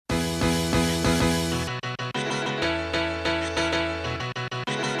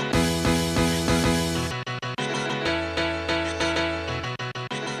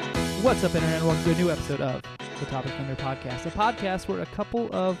What's up, Internet? Welcome to a new episode of the Topic Thunder Podcast, a podcast where a couple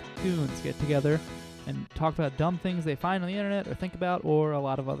of goons get together and talk about dumb things they find on the internet or think about, or a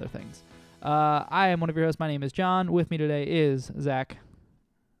lot of other things. I am one of your hosts. My name is John. With me today is Zach.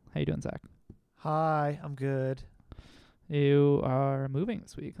 How you doing, Zach? Hi, I'm good. You are moving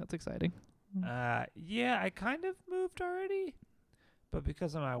this week. That's exciting. Yeah, I kind of moved already, but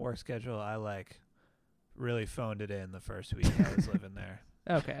because of my work schedule, I really phoned it in the first week I was living there.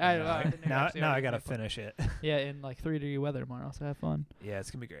 Okay. Now I gotta finish it. Yeah, in 3-degree weather tomorrow, so have fun. Yeah,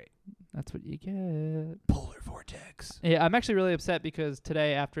 it's gonna be great. That's what you get. Polar vortex. Yeah, I'm actually really upset because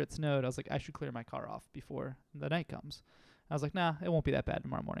today, after it snowed, I was like, I should clear my car off before the night comes. I was like, nah, it won't be that bad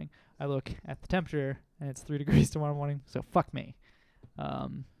tomorrow morning. I look at the temperature, and it's 3 degrees tomorrow morning, so fuck me.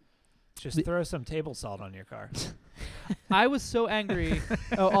 Just throw some table salt on your car. I was so angry.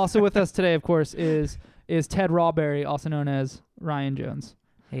 Also with us today, of course, is Ted Rawberry, also known as Ryan Jones.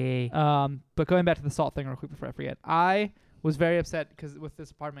 Hey. But going back to the salt thing real quick before I forget, I was very upset because with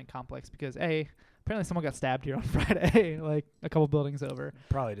this apartment complex because apparently someone got stabbed here on Friday, like a couple buildings over.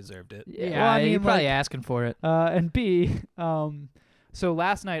 Probably deserved it. Yeah, well, I mean, you're probably asking for it. And B, so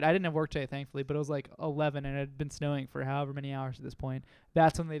last night, I didn't have work today, thankfully, but it was like 11 and it had been snowing for however many hours at this point.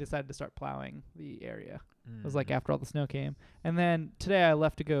 That's when they decided to start plowing the area. It was like after all the snow came. And then today I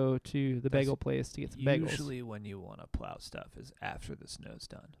left to go to the bagel place to get some bagels. Usually when you want to plow stuff is after the snow's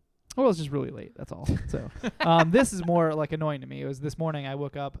done. Well, it was just really late, that's all. So this is more like annoying to me. It was this morning I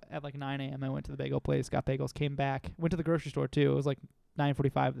woke up at like 9 a.m. I went to the bagel place, got bagels, came back, went to the grocery store too. It was like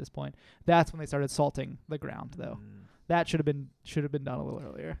 9:45 at this point. That's when they started salting the ground, though. That should have been done a little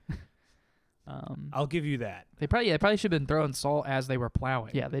earlier. I'll give you that. They probably should have been throwing salt as they were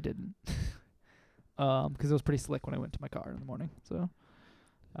plowing. Yeah, they didn't. Because it was pretty slick when I went to my car in the morning. So,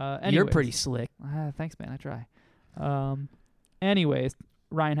 You're pretty slick. Thanks, man. I try. Anyways,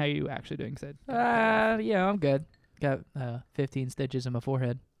 Ryan, how are you actually doing? Yeah, I'm good. Got 15 stitches in my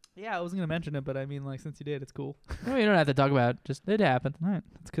forehead. Yeah, I wasn't gonna mention it, but I mean, like, since you did, it's cool. Well, you don't have to talk about it. Just it happened. All right,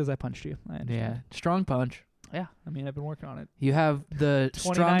 that's because I punched you. I understand. Yeah, strong punch. Yeah, I mean, I've been working on it. You have the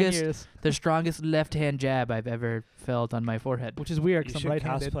 29 years, strongest left-hand jab I've ever felt on my forehead. which is weird You because should I'm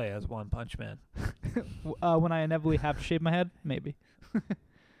right-handed. cosplay as One Punch Man. When I inevitably have to shave my head, maybe.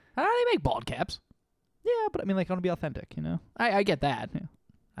 They make bald caps. Yeah, but I mean, like, I want to be authentic, you know? I get that. Yeah.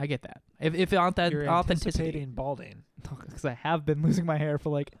 I get that. If authenticity. You're anticipating balding. Because I have been losing my hair for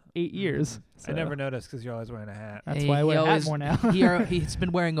like 8 years. I never noticed because you're always wearing a hat. That's why I wear a hat more now. He's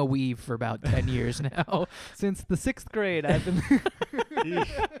been wearing a weave for about 10 years now. Since the 6th grade, I've been...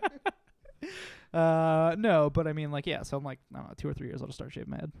 No, but I mean, like, yeah, so I'm like, I don't know, 2 or 3 years I'll just start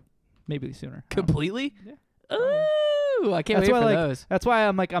shaving my head. Maybe sooner. Completely? Yeah. Ooh, I can't That's wait why, for like, those. That's why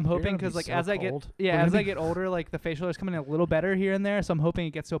I'm like, I'm You're hoping gonna be because like so as I get cold. I get older, like the facial hair's coming in a little better here and there. So I'm hoping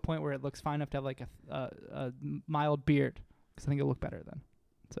it gets to a point where it looks fine enough to have like a mild beard because I think it'll look better then.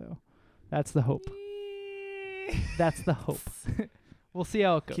 So that's the hope. That's the hope. We'll see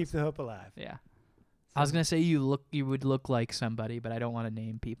how it goes. Keep the hope alive. Yeah. I was gonna say you would look like somebody, but I don't want to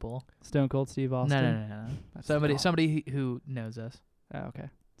name people. Stone Cold Steve Austin. No. That's Somebody who knows us. Oh, okay.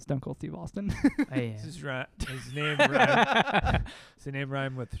 Stone Cold Steve Austin. Yeah. His name rhyme. Does the name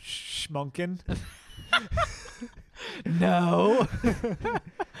rhyme with schmunkin? No.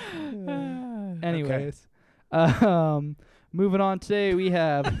 Anyways, moving on today, we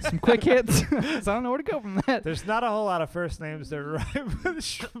have some quick hits. So I don't know where to go from that. There's not a whole lot of first names that rhyme with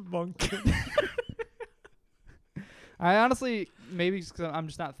schmunkin. I honestly, maybe because I'm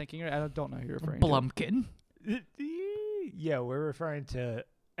just not thinking it. I don't know who you're referring Blumpkin. Yeah, we're referring to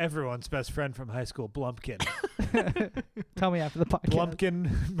everyone's best friend from high school, Blumpkin. to. Tell me after the podcast.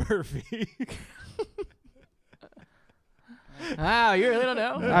 Blumpkin Murphy. Oh, you really don't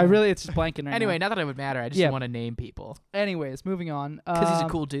know? It's just blanking right Anyway, now. not that it would matter. I just Yeah. want to name people. Anyways, moving on. Because he's a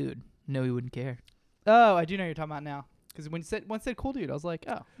cool dude. No, he wouldn't care. Oh, I do know who you're talking about now. Because when you said cool dude, I was like,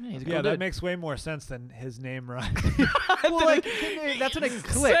 oh. Yeah, he's a cool Yeah, that dude. makes way more sense than his name rhyme. Well, like, that's what I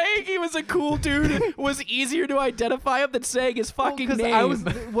clicked. Saying he was a cool dude was easier to identify him than saying his fucking name.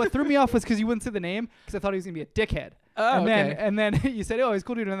 What threw me off was because you wouldn't say the name because I thought he was going to be a dickhead. Oh, and then you said, oh, he's a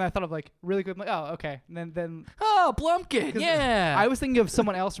cool dude. And then I thought of like really quick. I'm like, oh, okay. And then Oh, Blumpkin. 'cause Yeah. I was thinking of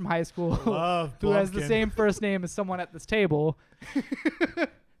someone else from high school Love who has the Blumpkin. same first name as someone at this table. who was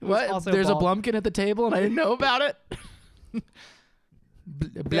What? also There's a bald. Blumpkin at the table and I didn't know about it?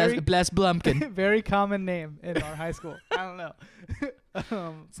 Very- Bless Blumpkin. Very common name in our high school. I don't know.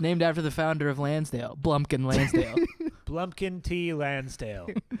 It's named after the founder of Lansdale, Blumpkin Lansdale. Blumpkin T. Lansdale.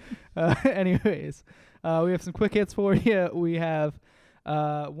 Anyways, we have some quick hits for you. We have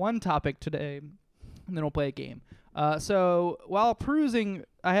one topic today, and then we'll play a game. So while perusing,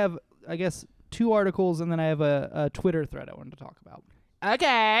 I have I guess, 2 articles, and then I have a Twitter thread I wanted to talk about.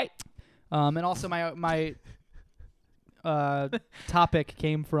 Okay. And also my topic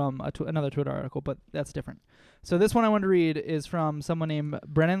came from another Twitter article, but that's different. So this one I want to read is from someone named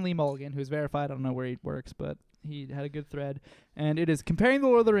Brennan Lee Mulligan, who's verified. I don't know where he works, but he had a good thread. And it is comparing the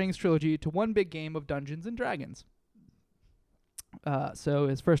Lord of the Rings trilogy to one big game of Dungeons and Dragons. So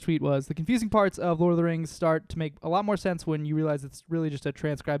his first tweet was, the confusing parts of Lord of the Rings start to make a lot more sense when you realize it's really just a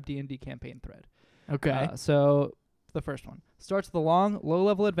transcribed D&D campaign thread. Okay. So the first one starts with a long,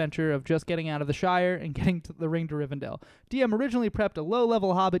 low-level adventure of just getting out of the Shire and getting to the ring to Rivendell. DM originally prepped a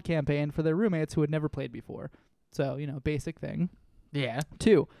low-level Hobbit campaign for their roommates who had never played before. So, basic thing. Yeah.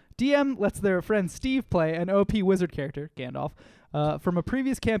 2. DM lets their friend Steve play an OP wizard character, Gandalf, from a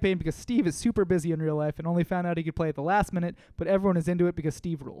previous campaign because Steve is super busy in real life and only found out he could play at the last minute, but everyone is into it because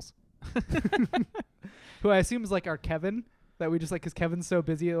Steve rules. Who I assume is like our Kevin, that we just like because Kevin's so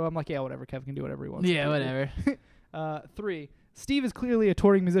busy. I'm like, yeah, whatever. Kevin can do whatever he wants. Yeah, whatever. 3. Steve is clearly a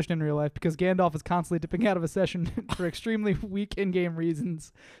touring musician in real life because Gandalf is constantly dipping out of a session for extremely weak in-game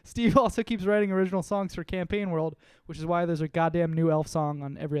reasons. Steve also keeps writing original songs for Campaign World, which is why there's a goddamn new elf song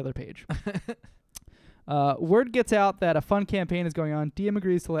on every other page. Word gets out that a fun campaign is going on. DM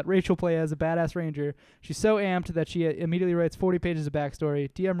agrees to let Rachel play as a badass ranger. She's so amped that she immediately writes 40 pages of backstory.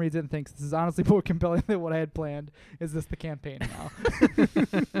 DM reads it and thinks, this is honestly more compelling than what I had planned. Is this the campaign now?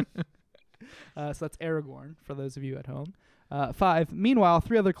 So that's Aragorn, for those of you at home. 5. Meanwhile,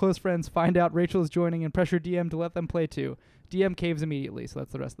 3 other close friends find out Rachel is joining and pressure DM to let them play too. DM caves immediately, so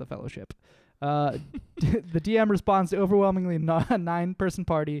that's the rest of the fellowship. The DM responds to overwhelmingly a 9-person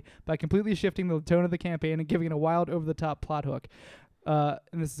party by completely shifting the tone of the campaign and giving it a wild, over-the-top plot hook. And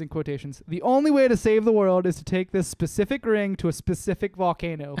this is in quotations. The only way to save the world is to take this specific ring to a specific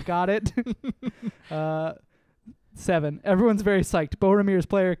volcano. Got it? 7. Everyone's very psyched. Boromir's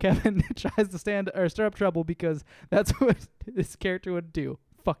player, Kevin, tries to stir up trouble because that's what this character would do.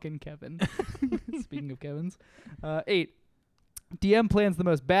 Fucking Kevin. Speaking of Kevins. 8. DM plans the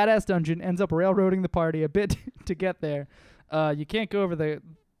most badass dungeon, ends up railroading the party a bit to get there. You can't go over the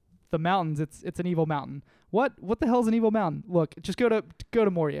mountains. It's an evil mountain. What the hell is an evil mountain? Look, just go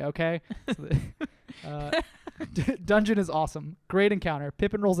to Moria, okay? Dungeon is awesome. Great encounter.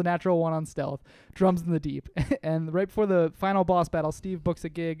 Pippin rolls a natural 1 on stealth. Drums in the deep. And right before the final boss battle, Steve books a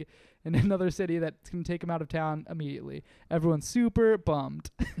gig in another city that's going to take him out of town immediately. Everyone's super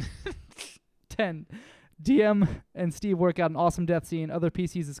bummed. 10. DM and Steve work out an awesome death scene. Other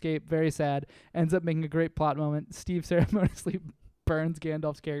PCs escape. Very sad. Ends up making a great plot moment. Steve ceremoniously burns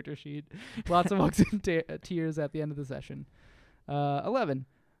Gandalf's character sheet. Lots of hugs and tears at the end of the session. 11.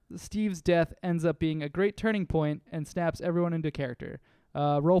 Steve's death ends up being a great turning point and snaps everyone into character.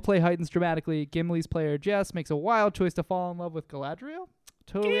 Roleplay heightens dramatically. Gimli's player Jess makes a wild choice to fall in love with Galadriel.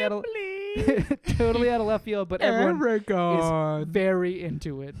 Totally out of left field, but everyone is very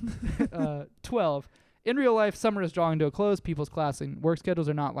into it. 12. In real life, summer is drawing to a close. People's class and work schedules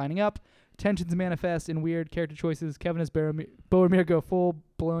are not lining up. Tensions manifest in weird character choices. Kevin as Boromir go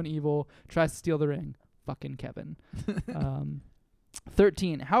full-blown evil. Tries to steal the ring. Fucking Kevin.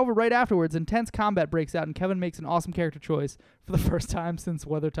 13. However, right afterwards, intense combat breaks out and Kevin makes an awesome character choice for the first time since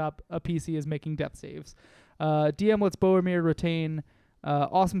Weathertop, a PC, is making death saves. DM lets Boromir retain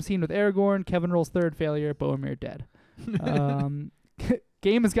awesome scene with Aragorn. Kevin rolls 3rd failure. Boromir dead.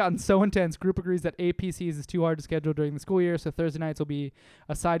 Game has gotten so intense. Group agrees that 8 PCs is too hard to schedule during the school year, so Thursday nights will be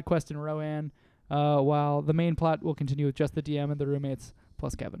a side quest in Rohan, while the main plot will continue with just the DM and the roommates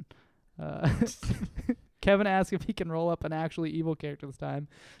plus Kevin. Kevin asks if he can roll up an actually evil character this time.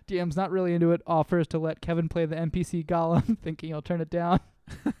 DM's not really into it, offers to let Kevin play the NPC Gollum, thinking he'll turn it down.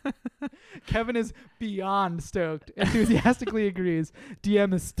 Kevin is beyond stoked, enthusiastically agrees.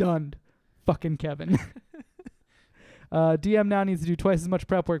 DM is stunned. Fucking Kevin. DM now needs to do twice as much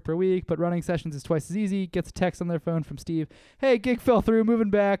prep work per week, but running sessions is twice as easy. Gets a text on their phone from Steve. Hey, gig fell through, moving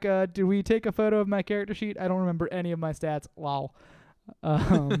back. Did we take a photo of my character sheet? I don't remember any of my stats. Lol.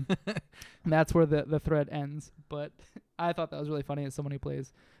 That's where the thread ends. But I thought that was really funny as someone who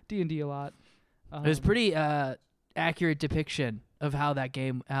plays D&D a lot. It was pretty accurate depiction of how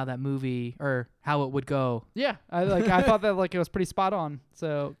that movie, or how it would go. Yeah, I thought that it was pretty spot on.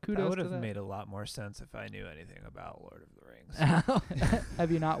 So kudos. That would to have that. made a lot more sense if I knew anything about Lord of the Rings.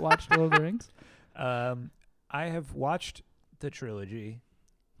 Have you not watched Lord of the Rings? I have watched the trilogy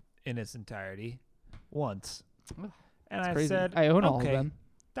in its entirety once, and I crazy. said, I own all of okay, them.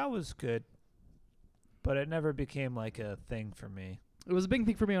 that was good, but it never became like a thing for me. It was a big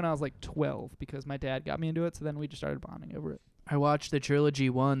thing for me when I was like 12 because my dad got me into it. So then we just started bonding over it. I watched the trilogy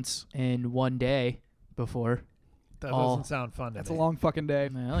once in one day before. That all. doesn't sound fun to That's me. a long fucking day.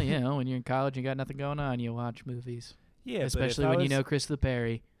 Well, you know, when you're in college, you got nothing going on, you watch movies. Yeah, Especially but when if I you was- know Chris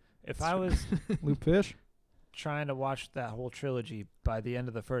Perry. If I was Luke Fish. trying to watch that whole trilogy by the end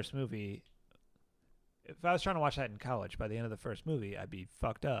of the first movie, if I was trying to watch that in college by the end of the first movie, I'd be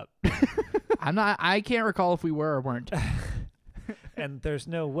fucked up. I can't recall if we were or weren't. And there's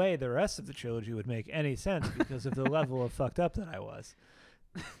no way the rest of the trilogy would make any sense because of the level of fucked up that I was.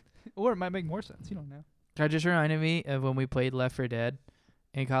 Or it might make more sense. You don't know. That just reminded me of when we played Left 4 Dead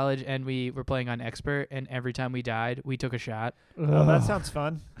in college, and we were playing on Expert, and every time we died, we took a shot. Oh, that sounds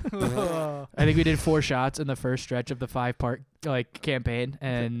fun. I think we did 4 shots in the first stretch of the 5-part campaign,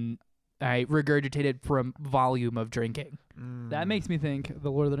 and I regurgitated from volume of drinking. That makes me think, the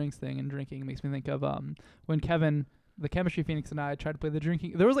Lord of the Rings thing and drinking makes me think of when Kevin, the Chemistry Phoenix, and I tried to play the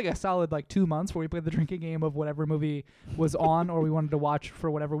drinking. There was like a solid 2 months where we played the drinking game of whatever movie was on or we wanted to watch for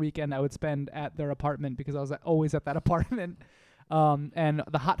whatever weekend I would spend at their apartment because I was always at that apartment. And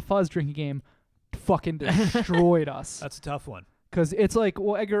the Hot Fuzz drinking game fucking destroyed us. That's a tough one. Because it's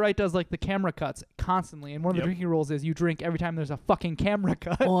Edgar Wright does the camera cuts constantly. And one of the Yep. drinking rules is you drink every time there's a fucking camera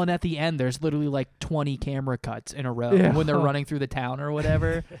cut. Well, and at the end, there's literally 20 camera cuts in a row. Yeah. When they're running through the town or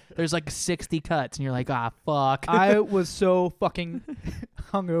whatever, there's 60 cuts, and you're like, ah, fuck. I was so fucking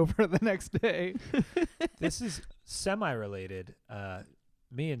hungover the next day. This is semi-related.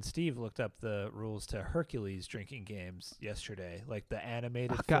 Me and Steve looked up the rules to Hercules drinking games yesterday, like the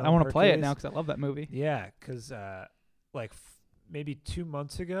animated God, film I want to play it Hercules. now because I love that movie. Yeah, because maybe 2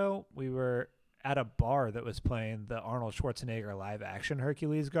 months ago, we were at a bar that was playing the Arnold Schwarzenegger live-action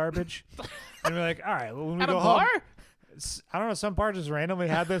Hercules garbage. And we're like, all right, well, when we At a go bar? home, I don't know, some bar just randomly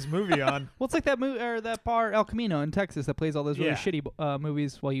had this movie on. Well, it's like that movie or that bar El Camino in Texas that plays all those really Yeah. shitty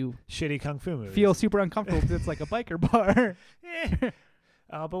movies while you Shitty kung fu movies. feel super uncomfortable because it's like a biker bar. Eh.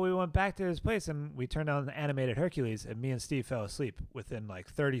 But we went back to his place and we turned on the animated Hercules, and me and Steve fell asleep within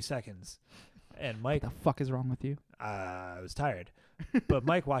 30 seconds. And Mike, What the fuck is wrong with you? I was tired, but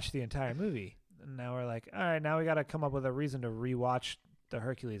Mike watched the entire movie. And now we're like, all right, now we got to come up with a reason to rewatch the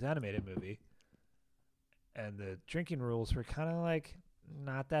Hercules animated movie. And the drinking rules were kind of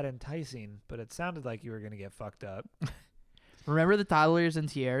not that enticing, but it sounded like you were going to get fucked up. Remember the Toddlers and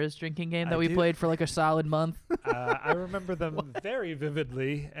Tiaras drinking game that I we do. played for a solid month? I remember them very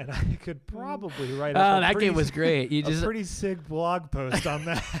vividly, and I could probably write Oh, up a that pretty, game was great. You just a pretty sick blog post on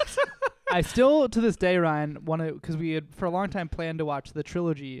that. I still, to this day, Ryan, want to, because we had for a long time planned to watch the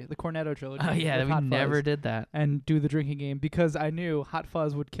trilogy, the Cornetto trilogy. Oh yeah, with we Hot never Fuzz, did that. and do the drinking game because I knew Hot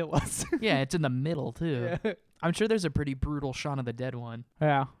Fuzz would kill us. Yeah, it's in the middle too. Yeah. I'm sure there's a pretty brutal Shaun of the Dead one.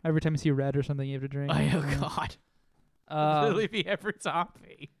 Yeah. Every time you see red or something, you have to drink. Oh god. Literally be every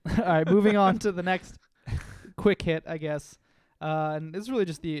zombie. all right, moving on to the next quick hit, I guess. And it's really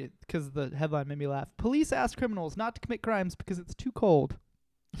just because the headline made me laugh. Police ask criminals not to commit crimes because it's too cold.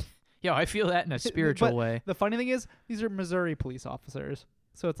 Yo, I feel that in a spiritual But way. The funny thing is, these are Missouri police officers.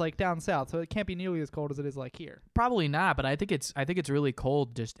 So it's down south, so it can't be nearly as cold as it is here. Probably not, but I think it's really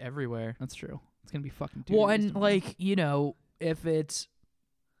cold just everywhere. That's true. It's gonna be fucking. Well, degrees and tomorrow. if it's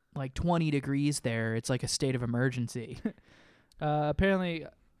 20 degrees there, it's like a state of emergency. Apparently,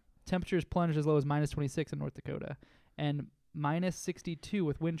 temperatures plunged as low as -26 in North Dakota, and -62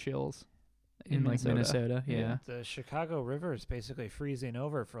 with wind chills in Minnesota. Yeah. The Chicago River is basically freezing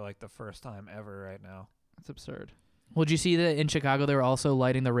over for the first time ever right now. That's absurd. Well, did you see that in Chicago they were also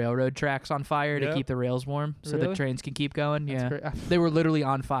lighting the railroad tracks on fire to Yep. keep the rails warm so the Really? trains can keep going? That's Yeah. cra- They were literally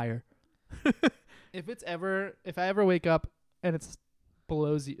on fire. if I ever wake up and it's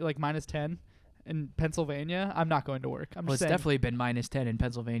below -10 in Pennsylvania, I'm not going to work. I'm Well, just it's saying. definitely been -10 in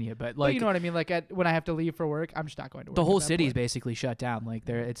Pennsylvania, but But you know what I mean? When I have to leave for work, I'm just not going to work. the at whole that city's point. basically shut down.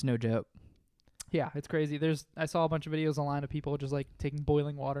 It's no joke. Yeah, it's crazy. I saw a bunch of videos online of people just taking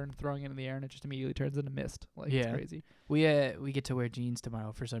boiling water and throwing it in the air, and it just immediately turns into mist. It's Yeah. crazy. We get to wear jeans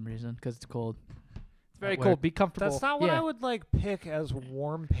tomorrow for some reason because it's cold. It's very At work. cold. Be comfortable. That's not what Yeah. I would pick as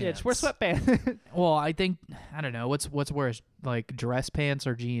warm pants. Yeah, just wear sweatpants. Well, I think I don't know what's worse, dress pants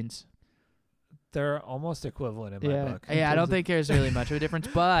or jeans. They're almost equivalent in my Yeah. book. In Yeah, I don't terms of- think there's really much of a difference.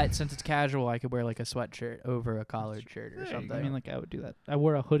 But since it's casual, I could wear a sweatshirt over a collared shirt or There you something. I mean, I would do that. I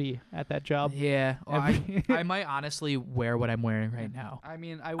wore a hoodie at that job. Yeah, well, Every- I might honestly wear what I'm wearing right now. I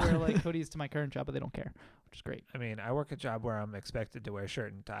mean, I wear hoodies to my current job, but they don't care, which is great. I mean, I work a job where I'm expected to wear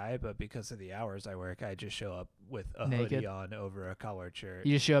shirt and tie, but because of the hours I work, I just show up with a Naked. hoodie on over a collared shirt.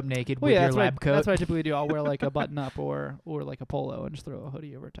 You just show up naked Well, with yeah, your that's lab what coat. that's what I typically do. I'll wear a button up or a polo and just throw a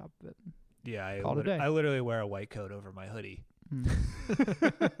hoodie over top of it. Yeah, Call it a day. I literally wear a white coat over my hoodie.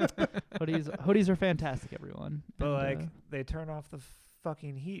 Hoodies are fantastic, everyone. But And, they turn off the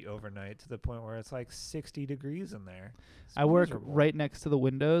fucking heat overnight to the point where it's like 60 degrees in there. It's I work miserable. right next to the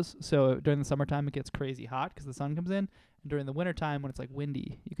windows, so during the summertime it gets crazy hot because the sun comes in, and during the wintertime when it's like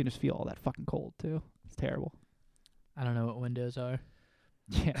windy, you can just feel all that fucking cold too. It's terrible. I don't know what windows are.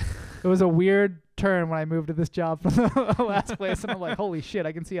 Yeah, it was a weird turn when I moved to this job from the last place, and I'm like, holy shit,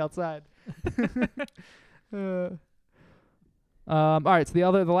 I can see outside. All right, so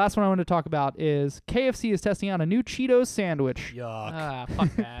the last one I wanted to talk about is KFC is testing out a new Cheetos sandwich. Yuck.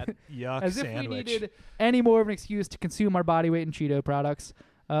 Fuck that. Yuck As sandwich. if we needed any more of an excuse to consume our body weight in Cheeto products.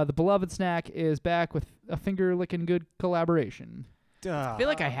 The beloved snack is back with a finger-licking good collaboration. I feel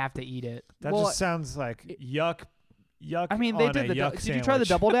like I have to eat it. That Well, just sounds like yuck. I mean, they on did a the. yuck Did you try the sandwich.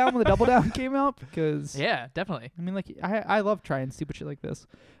 Double Down when the Double Down came out? Because Yeah, definitely. I mean, like I love trying stupid shit like this.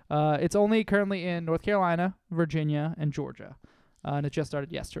 It's only currently in North Carolina, Virginia, and Georgia, and it just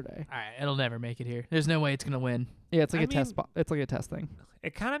started yesterday. All right, it'll never make it here. There's no way it's gonna win. Yeah, it's like I a test. mean- It's like a test thing.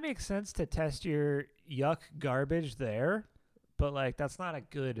 It kind of makes sense to test your yuck garbage there, but like that's not a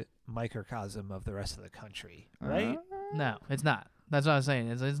good microcosm of the rest of the country, right? No, it's not. That's what I was saying.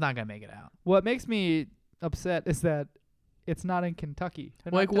 It's not gonna make it out. What makes me upset is that it's not in Kentucky.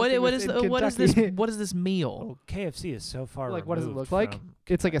 They're not Like what testing is this in what is this Kentucky. what is this meal? Well, KFC is so far Like, what does it removed look like? from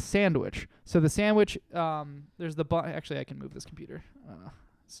It's like a sandwich. So the sandwich, there's the bun. Actually, I can move this computer.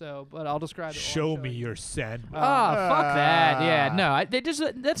 But I'll describe it. while I'm Show showing me you. your sandwich. Fuck that. Yeah, no.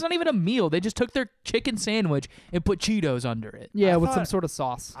 That's not even a meal. They just took their chicken sandwich and put Cheetos under it. Yeah, I with some thought- sort of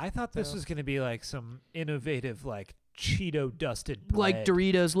sauce. I thought this So- was going to be like some innovative, like Cheeto dusted Like bread.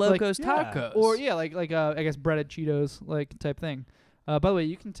 Doritos Like- Locos yeah. Tacos. Or yeah, like I guess breaded Cheetos like type thing. By the way,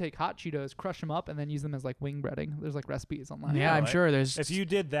 you can take hot Cheetos, crush them up, and then use them as like wing breading. There's like recipes online. yeah, I'm like, sure there's If you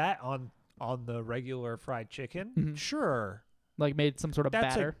did that on the regular fried chicken, Mhm. sure. Like made some sort of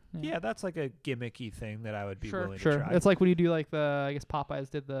That's batter. Yeah, that's like a gimmicky thing that I would be Sure, willing sure. to try. It's like when you do like I guess Popeyes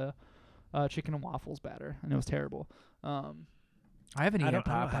did the chicken and waffles batter, and it was terrible. I haven't I eaten don't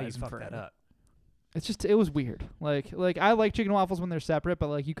know how you Popeyes in fuck that forever. up. It was weird. Like I like chicken and waffles when they're separate, but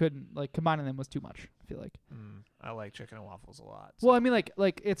like you couldn't like combining them was too much. I feel like. I like chicken and waffles a lot. Well, I mean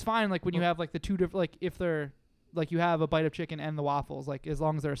like it's fine like when you have like the two different like if they're like you have a bite of chicken and the waffles like as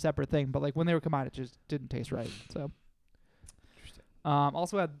long as they're a separate thing, but like when they were combined it just didn't taste right. So Interesting.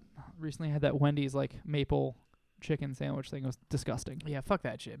 also recently had that Wendy's like maple chicken sandwich thing. It was disgusting. Yeah, fuck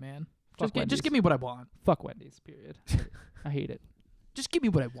that shit, man. Fuck Just Wendy's. give me what I want. Fuck Wendy's. Period. I hate it. Just give me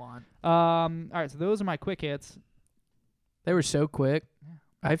what I want. All right, so those are my quick hits. They were so quick. Yeah.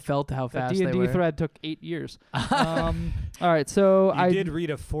 I felt how That fast they D&D were. thread took 8 years. All right, so You I did read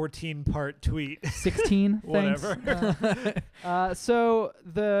a 14-part tweet. 16. Thanks. Whatever. So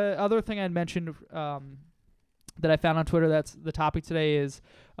the other thing I'd mentioned that I found on Twitter that's the topic today is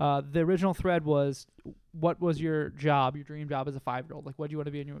the original thread was what was your job, your dream job as a 5-year-old? Like, what do you want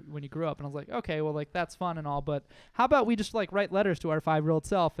to be when you grew up? And I was like, okay, well, like that's fun and all, but how about we just like write letters to our 5-year-old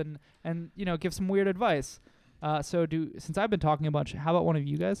self and give some weird advice? Since I've been talking a bunch, how about one of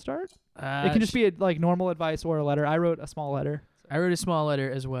you guys start? It can just be like normal advice or a letter. I wrote a small letter. I wrote a small letter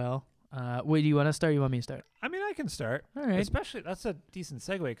as well. Wait, do you want to start? Or you want me to start? I mean, I can start. All right. Especially, that's a decent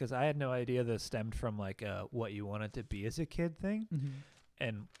segue because I had no idea this stemmed from like what you wanted to be as a kid thing.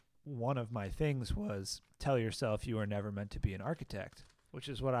 And one of my things was tell yourself you were never meant to be an architect, which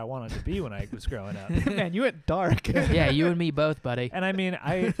is what I wanted to be when I was growing up. Man, you went dark. Yeah, you and me both, buddy. And I mean,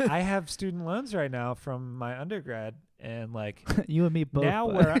 I have student loans right now from my undergrad, and like You and me both. now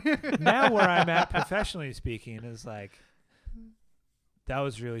bud. where I'm at professionally speaking is like that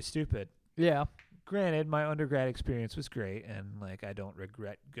was really stupid. Yeah. Granted, my undergrad experience was great, and like I don't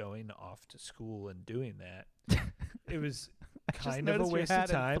regret going off to school and doing that. It was just kind of a noticed your waste hat of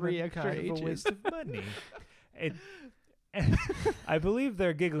had time 3 and extra kind of a H's. waste of money. I believe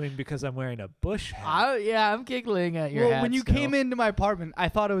they're giggling because I'm wearing a bush hat. I'm giggling at your Well, hat when you still. came into my apartment, I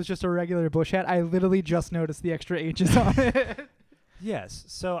thought it was just a regular bush hat. I literally just noticed the extra H's on it. Yes,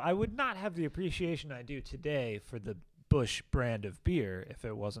 so I would not have the appreciation I do today for the Bush brand of beer if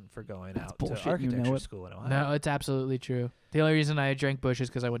it wasn't for going That's out bullshit, to you know architecture it. school in Ohio. No, it's absolutely true. The only reason I drank Bush is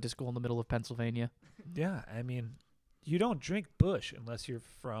because I went to school in the middle of Pennsylvania. Yeah, I mean, you don't drink Bush unless you're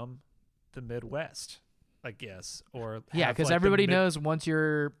from the Midwest, I guess, or Yeah, have, because like, the everybody mid- knows once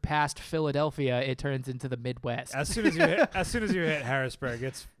you're past Philadelphia, it turns into the Midwest. As soon as you hit Harrisburg,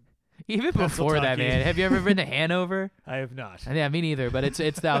 it's Even before that, Pennsylvania. man. Have you ever been to Hanover? I have not. Yeah, me neither, but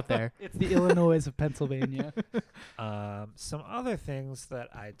it's out there. It's the Illinois of Pennsylvania. Some other things that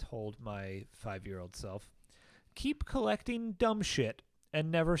I told my 5-year-old self: keep collecting dumb shit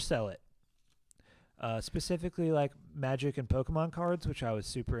and never sell it. Specifically, like Magic and Pokemon cards, which I was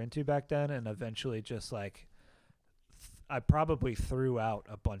super into back then, and eventually just like I probably threw out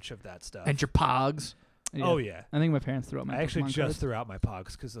a bunch of that stuff. And your pogs. Yeah. Oh yeah. I think my parents threw out my I actually Pokemon just cards. threw out my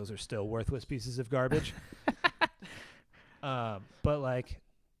Pogs because those are still worthless pieces of garbage. But like,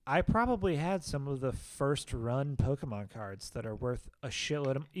 I probably had some of the first run Pokemon cards that are worth a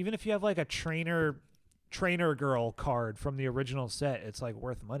shitload of, even if you have like a trainer girl card from the original set, it's like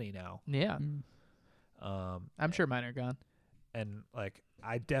worth money now. Yeah. Mm. I'm sure mine are gone. And like,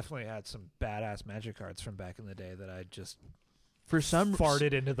 I definitely had some badass Magic cards from back in the day that I just For some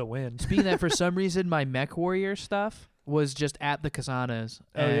farted into the wind. Speaking of that, for some reason, my Mech Warrior stuff was just at the Kasanas.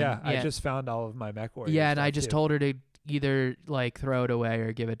 Oh yeah, I just found all of my Mech Warriors. Yeah, and stuff, I just too. told her to either like throw it away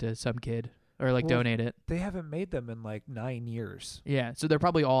or give it to some kid or like Well, donate it. They haven't made them in like 9 years. Yeah, so they're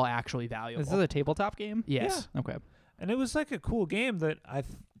probably all actually valuable. Is this a tabletop game? Yes. Okay. And it was like a cool game that I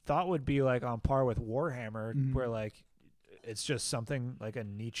thought would be like on par with Warhammer, Mhm. where like it's just something like a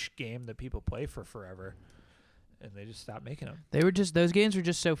niche game that people play for forever, and they just stopped making them. They were just those games were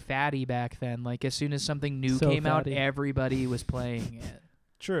just so fatty back then. Like as soon as something new So came out, fatty. everybody was playing it.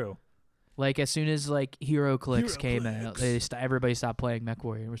 True. Like as soon as like HeroClix came out, HeroClix. everybody stopped playing Mech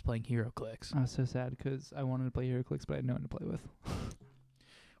Warrior and was playing HeroClix, I was so sad because I wanted to play HeroClix, but I had no one to play with.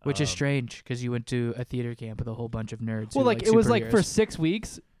 which is Um, strange because you went to a theater camp with a whole bunch of nerds. Well, who like it was like for superheroes. 6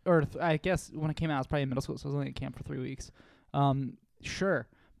 weeks, or I guess when it came out, I was probably in middle school, so I was only at camp for 3 weeks. Sure,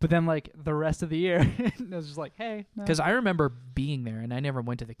 but then like the rest of the year, it was just like, hey, no. Because I remember being there, and I never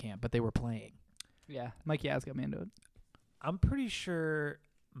went to the camp, but they were playing. yeah, Mike Yaz got me into it. I'm pretty sure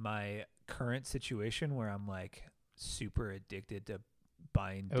my current situation where I'm like super addicted to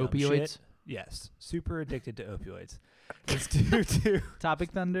buying dumb Opioids? shit. Yes, super addicted to opioids. Is due to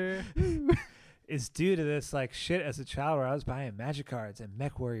Topic Thunder. is due to this like shit as a child where I was buying Magic cards and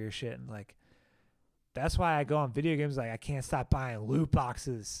Mech Warrior shit, and like that's why I go on video games like I can't stop buying loot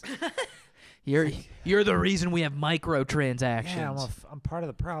boxes. You're the reason we have microtransactions. Yeah, I'm part of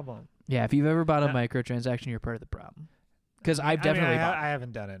the problem. Yeah, if you've ever bought a Uh, microtransaction, you're part of the problem. Because I've I mean, definitely bought. I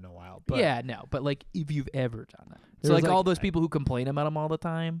haven't done it in a while, but Yeah, no, but like if you've ever done that, so There was, like all like- those people who complain about them all the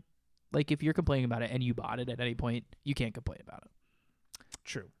time, like if you're complaining about it and you bought it at any point, you can't complain about it.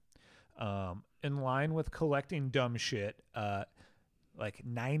 True. In line with collecting dumb shit, like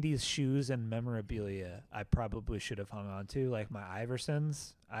 90s shoes and memorabilia, I probably should have hung on to, like my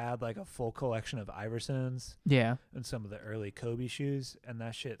Iversons. I had like a full collection of Iversons Yeah, and some of the early Kobe shoes, and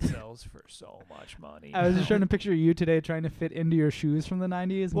that shit sells for so much money. I was just trying to picture you today trying to fit into your shoes from the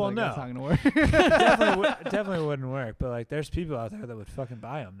 90s. Well, but no. that's not gonna work. definitely wouldn't work, but like there's people out there that would fucking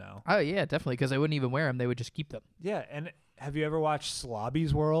buy them now. oh yeah, definitely. Because they wouldn't even wear them; they would just keep them. Yeah, and have you ever watched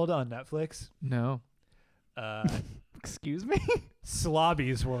Slobby's World on Netflix? No, Excuse me.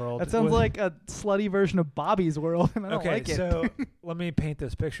 Slobby's World. That sounds with- like a slutty version of Bobby's World, and I don't Okay, like it. so let me paint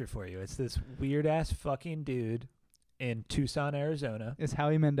this picture for you. It's this weird ass fucking dude in Tucson, Arizona. Is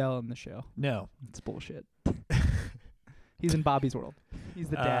Howie Mandel in the show? No, It's bullshit. He's in Bobby's World. He's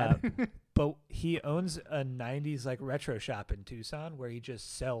the dad. but he owns a 90s like retro shop in Tucson where he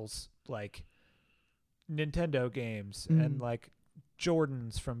just sells like Nintendo games and Mm. like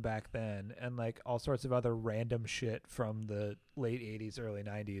Jordans from back then and like all sorts of other random shit from the late 80s, early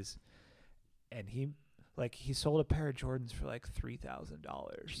 90s. And he sold a pair of Jordans for like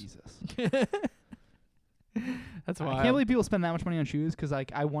 $3,000. Jesus. that's I wild. can't believe people spend that much money on shoes because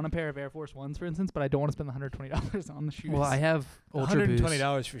like I want a pair of Air Force Ones, for instance, but I don't want to spend the $120 on the shoes. Well, I have Ultra Boost.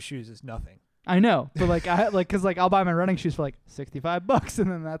 $120 for shoes is nothing. I know, but like because like I'll buy my running shoes for like $65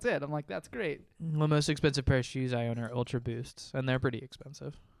 and then that's it. I'm like, that's great. The most expensive pair of shoes I own are Ultra Boosts, and they're pretty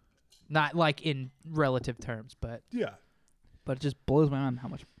expensive. Not like in relative terms, but Yeah. But it just blows my mind how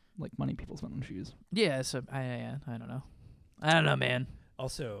much like money people spend on shoes. yeah. So I don't know. I don't know, man.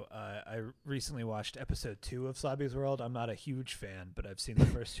 Also, I recently watched episode 2 of Slobby's World. I'm not a huge fan, but I've seen the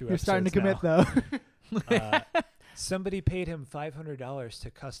first 2 You're episodes starting to commit now. though. Somebody paid him $500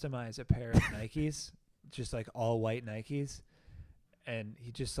 to customize a pair of Nikes, just like all white Nikes, and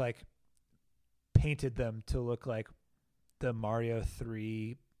he just like painted them to look like the Mario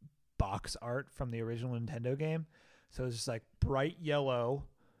 3 box art from the original Nintendo game. So it was just like bright yellow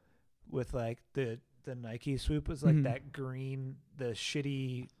with like the Nike swoop was like Mhm. that green, the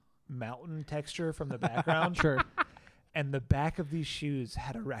shitty mountain texture from the background. Sure. And the back of these shoes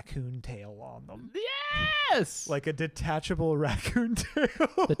had a raccoon tail on them. Yes. Like a detachable raccoon tail.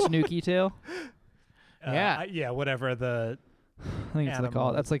 The Tanuki tail. Yeah. Yeah, whatever the I think it's what they call it.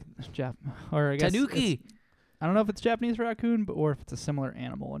 Animal. That's like or I guess Tanuki. it's- I don't know if it's Japanese raccoon, or if it's a similar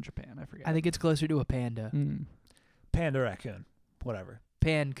animal in Japan. I forget. I think it's closer to a panda. Mm. panda raccoon. Whatever.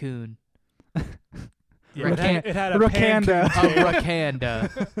 Pancoon. Yeah, it had a Racanda. pancoon A tail.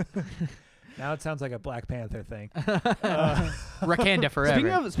 racanda. Now it sounds like a Black Panther thing. Wakanda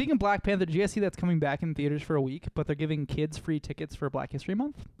forever. Speaking of Black Panther, did you guys see that's coming back in theaters for a week, but they're giving kids free tickets for Black History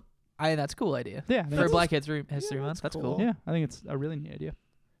Month? That's a cool idea. Yeah, For Black History Month, that's cool. Yeah, I think it's a really neat idea.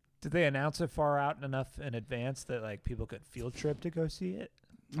 Did they announce it far out enough in advance that like people could field trip to go see it?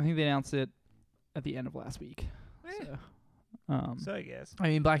 I think they announced it at the end of last week. So I guess. I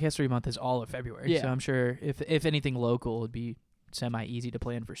mean, Black History Month is all of February, Yeah. so I'm sure if anything local, it'd be semi-easy to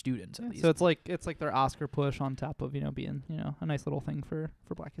plan for students at least. So it's like their Oscar push on top of being a nice little thing for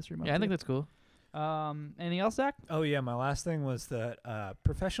Black History Month. Yeah, I think that's cool. Anything else, Zach? Oh yeah, my last thing was that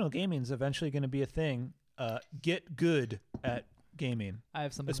professional gaming is eventually going to be a thing. Get good at gaming, I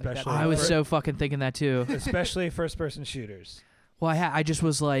have something Especially- like that. I was so fucking thinking that too. especially first-person shooters. Well, I just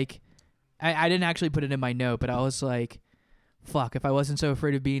was like, I didn't actually put it in my note, but I was like, fuck, if I wasn't so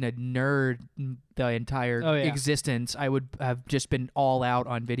afraid of being a nerd the entire Oh, yeah. existence, I would have just been all out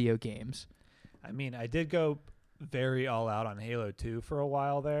on video games. I mean, I did go very all out on Halo 2 for a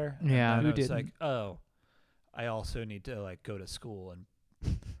while there. Yeah. and Who then I was didn't? like, oh, I also need to like go to school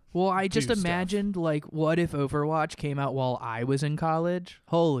and Well, I just do stuff. imagined, like, what if Overwatch came out while I was in college?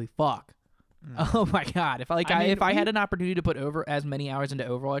 Holy fuck. Oh my god! If I had an opportunity to put over as many hours into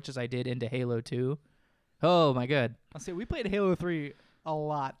Overwatch as I did into Halo 2, oh my god! I'll say we played Halo 3 a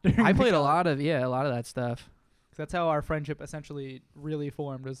lot. I played a lot of that stuff. That's how our friendship essentially really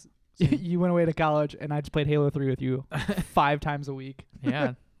formed. Was you went away to college and I just played Halo 3 with you 5 times a week.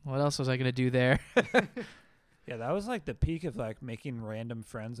 Yeah. What else was I gonna do there? Yeah, that was like the peak of like making random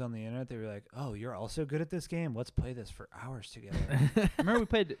friends on the internet. They were like, "Oh, you're also good at this game. Let's play this for hours together." I remember we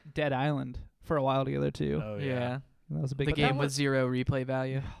played Dead Island for a while together too. Oh Yeah. That was a big The game. game with zero replay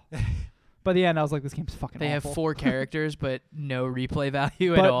value. By the end, I was like, this game's fucking They have awful. 4 characters, but no replay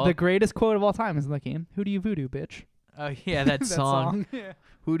value But at all. the greatest quote of all time is in that game. Who do you voodoo, bitch? Oh yeah, that song. Yeah.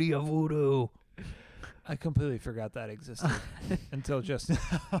 Who do you voodoo? I completely forgot that existed until just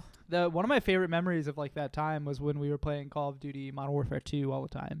now. One of my favorite memories of like that time was when we were playing Call of Duty Modern Warfare 2 all the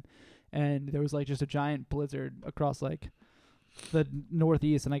time, and there was like just a giant blizzard across like the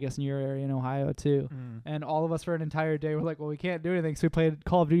Northeast and I guess in your area in Ohio too. And all of us for an entire day were like, well, we can't do anything, so we played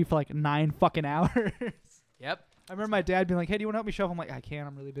Call of Duty for like 9 fucking hours. Yep. I remember my dad being like, hey, do you want to help me shovel? I'm like, I can't.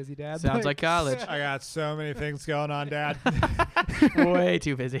 I'm really busy, Dad. Sounds like college. I got so many things going on, Dad. Way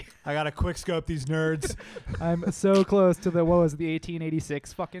too busy. I gotta quick scope these nerds. I'm so close to the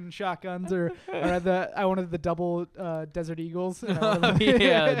 1886 fucking shotguns or I wanted the double Desert Eagles. And I wanted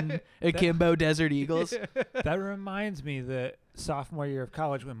Yeah, Akimbo Desert Eagles. That reminds me that sophomore year of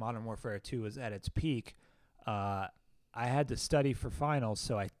college, when Modern Warfare 2 was at its peak, I had to study for finals,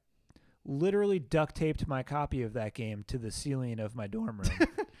 so I literally duct taped my copy of that game to the ceiling of my dorm room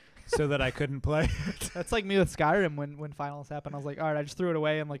so that I couldn't play it. That's like me with Skyrim when finals happened. I was like, all right, I just threw it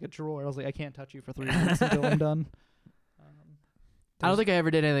away in like a drawer. I was like, I can't touch you for 3 minutes until I'm done. I don't think I ever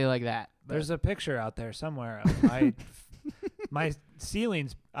did anything like that. There's a picture out there somewhere of my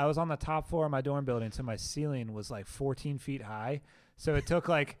ceilings. I was on the top floor of my dorm building, so my ceiling was like 14 feet high. So it took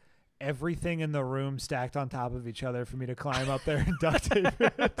like everything in the room stacked on top of each other for me to climb up there and duct tape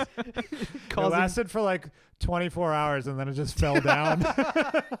it. It lasted for like 24 hours and then it just fell down.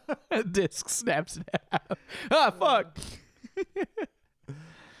 Disc snaps down. Ah, fuck.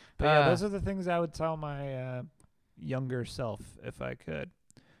 But yeah, those are the things I would tell my younger self if I could.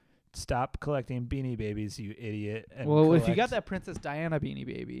 Stop collecting Beanie Babies, you idiot. And Well, if you got collect- that Princess Diana Beanie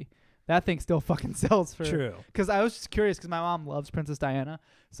Baby, that thing still fucking sells for. True. Because I was just curious because my mom loves Princess Diana.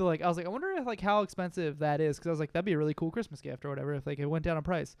 So like I was like, I wonder if like how expensive that is. Because I was like, that'd be a really cool Christmas gift or whatever if like it went down in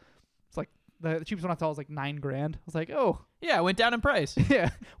price. It's like the cheapest one I saw was like $9,000. I was like, oh Yeah, it went down in price.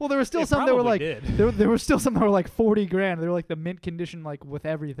 yeah. Well, there were still It some that were probably like did. there were still some that were like $40,000. They were like the mint condition like with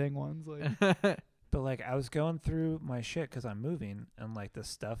everything ones. Like But like I was going through my shit because I'm moving, and like the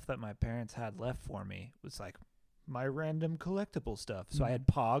stuff that my parents had left for me was like my random collectible stuff. So I had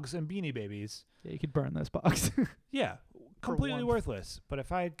Pogs and Beanie Babies. yeah, you could burn this box. Yeah, completely warmth. worthless. But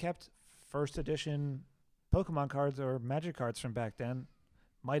if I had kept first edition Pokemon cards or Magic cards from back then,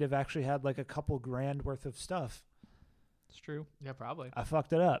 might have actually had like a couple grand worth of stuff. It's true. Yeah, probably. I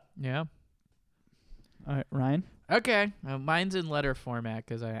fucked it up. Yeah. All right, Ryan. Okay. Mine's in letter format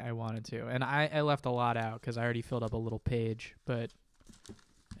because I wanted to. And I left a lot out because I already filled up a little page, but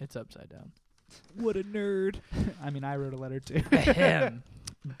it's upside down. What a nerd. I mean, I wrote a letter too. Ahem.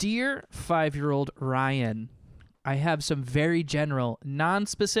 Dear 5-year-old Ryan, I have some very general,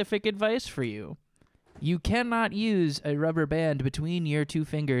 non-specific advice for you. You cannot use a rubber band between your 2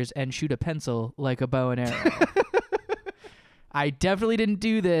 fingers and shoot a pencil like a bow and arrow. I definitely didn't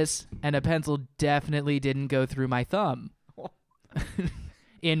do this, and a pencil definitely didn't go through my thumb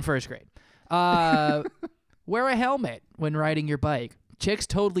in first grade. Wear a helmet when riding your bike. Chicks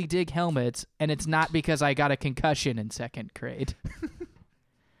totally dig helmets, and it's not because I got a concussion in 2nd grade.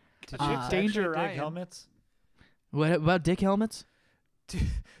 Do chicks Danger actually dig Ryan. helmets? What about dick helmets?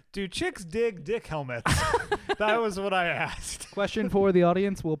 Do chicks dig dick helmets? That was what I asked. Question for the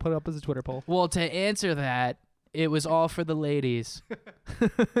audience. We'll put up as a Twitter poll. Well, to answer that, it was all for the ladies.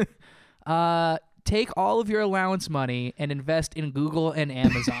 Take all of your allowance money and invest in Google and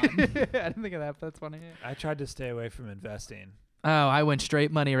Amazon. I didn't think of that, but that's funny. I tried to stay away from investing. Oh, I went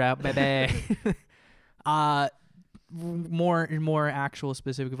straight money route, baby. More actual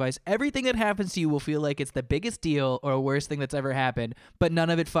specific advice. Everything that happens to you will feel like it's the biggest deal or worst thing that's ever happened, but none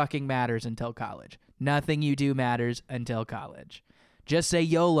of it fucking matters until college. Nothing you do matters until college. Just say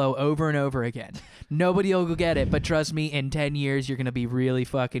YOLO over and over again. Nobody will get it, but trust me, in 10 years, you're going to be really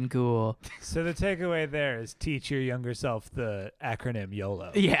fucking cool. So the takeaway there is teach your younger self the acronym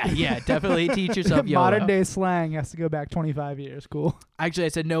YOLO. Yeah, definitely teach yourself YOLO. Modern day slang has to go back 25 years. Cool. Actually, I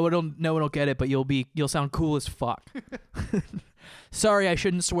said no one will get it, but you'll sound cool as fuck. Sorry, I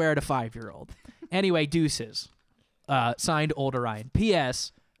shouldn't swear at a 5-year-old. Anyway, deuces. Signed, Old Orion.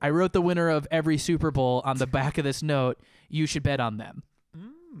 P.S. I wrote the winner of every Super Bowl on the back of this note. You should bet on them.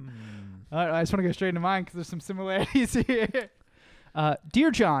 I just want to go straight into mine because there's some similarities here.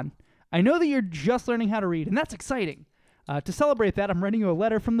 Dear John, I know that you're just learning how to read, and that's exciting. To celebrate that, I'm writing you a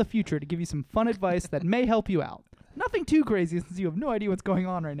letter from the future to give you some fun advice that may help you out. Nothing too crazy since you have no idea what's going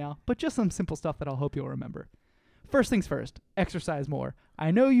on right now, but just some simple stuff that I'll hope you'll remember. First things first, exercise more.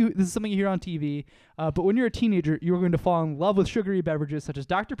 I know this is something you hear on TV, but when you're a teenager, you are going to fall in love with sugary beverages such as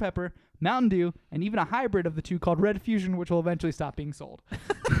Dr. Pepper, Mountain Dew, and even a hybrid of the two called Red Fusion, which will eventually stop being sold.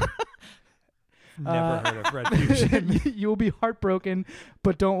 Never heard of Red Fusion. You will be heartbroken,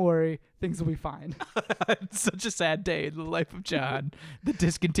 but don't worry, things will be fine. It's such a sad day in the life of John. The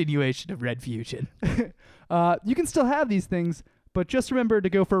discontinuation of Red Fusion. You can still have these things, but just remember to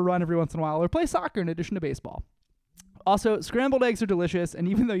go for a run every once in a while or play soccer in addition to baseball. Also, scrambled eggs are delicious, and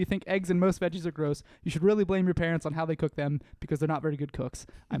even though you think eggs and most veggies are gross, you should really blame your parents on how they cook them because they're not very good cooks.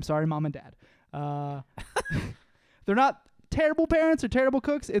 I'm sorry, Mom and Dad. They're not terrible parents or terrible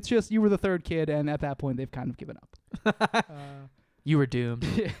cooks. It's just you were the third kid, and at that point, they've kind of given up. You were doomed.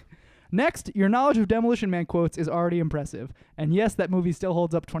 Next, your knowledge of Demolition Man quotes is already impressive. And yes, that movie still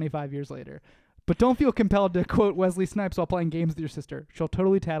holds up 25 years later. But don't feel compelled to quote Wesley Snipes while playing games with your sister. She'll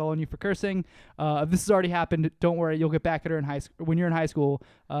totally tattle on you for cursing. If this has already happened, don't worry. You'll get back at her when you're in high school,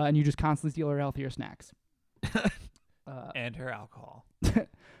 and you just constantly steal her healthier snacks. And her alcohol.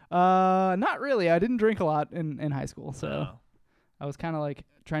 Not really. I didn't drink a lot in high school, so No. I was kind of like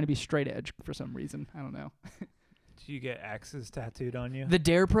trying to be straight edge for some reason. I don't know. Do you get X's tattooed on you? The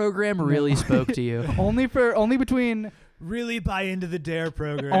DARE program really spoke to you. only between Really buy into the DARE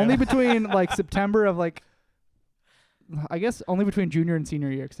program. only between like September of like, I guess only between junior and senior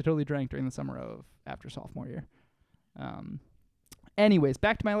year because I totally drank during the summer of after sophomore year. Anyways,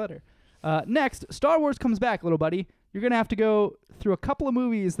 back to my letter. Next, Star Wars comes back, little buddy. You're gonna have to go through a couple of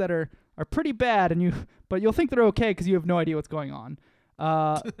movies that are pretty bad, but you'll think they're okay because you have no idea what's going on.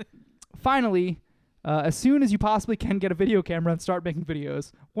 Finally, as soon as you possibly can, get a video camera and start making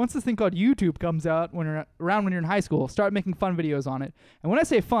videos. Once this thing called YouTube comes out when you're in high school, start making fun videos on it. And when I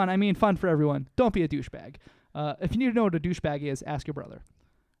say fun, I mean fun for everyone. Don't be a douchebag. If you need to know what a douchebag is, ask your brother.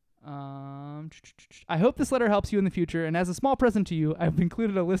 I hope this letter helps you in the future, and as a small present to you, I've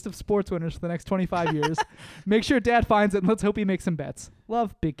included a list of sports winners for the next 25 years. Make sure Dad finds it, and let's hope he makes some bets.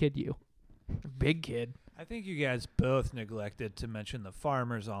 Love, Big Kid You. Big kid. I think you guys both neglected to mention the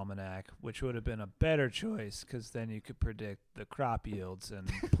Farmer's Almanac, which would have been a better choice because then you could predict the crop yields and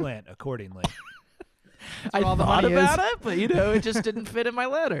plant accordingly. I Thought about it, but it just didn't fit in my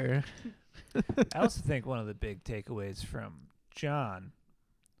letter. I also think one of the big takeaways from John.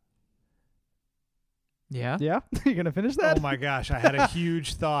 Yeah. Yeah? You going to finish that? Oh my gosh, I had a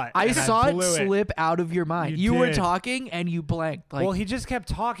huge thought. I and saw it blew slip out of your mind. You You were did. talking and you blanked. Like, Well, he just kept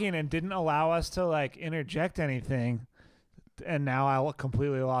talking and didn't allow us to like interject anything, and now I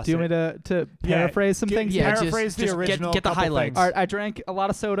completely lost Do you it. want me to paraphrase some things? yeah, paraphrase the just original. get the couple highlights. things. All right, I drank a lot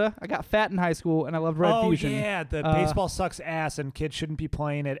of soda. I got fat in high school, and I loved Red Fusion. Yeah, the baseball sucks ass, and kids shouldn't be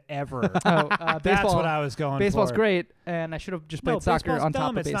playing it ever. Baseball, That's what I was going baseball's for. great, and I should have just played No, soccer baseball's on dumb.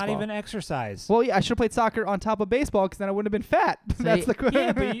 top of It's baseball. not even exercise. Well, yeah, I should have played soccer on top of baseball because then I wouldn't have been fat. That's the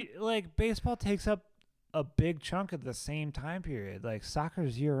Yeah, but baseball takes up a big chunk of the same time period. Like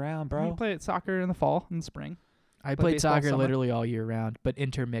soccer's year round, You bro. play soccer in the fall and the spring. I Play played baseball soccer summer. literally all year round, but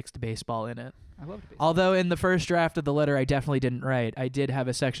intermixed baseball in it. I loved baseball. Although in the first draft of the letter, I definitely didn't write. I did have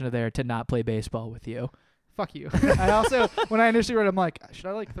a section of there to not play baseball with you. fuck you. I also, when I initially read it, I'm like, should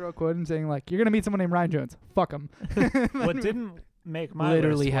I like throw a quote and saying like, you're gonna meet someone named Ryan Jones? Fuck him. What didn't make my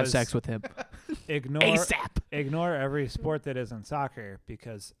Literally list have was sex with him. Ignore every sport that isn't soccer,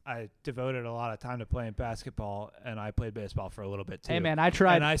 because I devoted a lot of time to playing basketball, and I played baseball for a little bit too. Hey man, I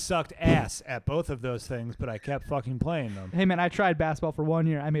tried. And I sucked ass at both of those things, but I kept fucking playing them. Hey man, I tried basketball for 1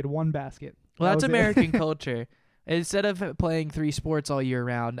 year. I made 1 basket. Well, That that's was it. American culture. Instead of playing 3 sports all year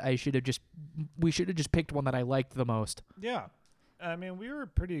round, we should have just picked one that I liked the most. Yeah, I mean, we were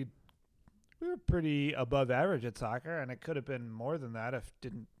pretty above average at soccer, and it could have been more than that if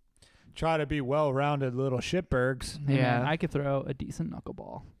didn't try to be well-rounded little shitbergs. Hey, Yeah. man, I could throw a decent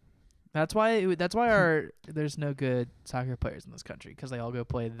knuckleball. That's why there's no good soccer players in this country, because they all go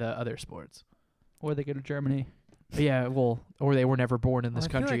play the other sports. Or they go to Germany. Yeah, well, or they were never born in this I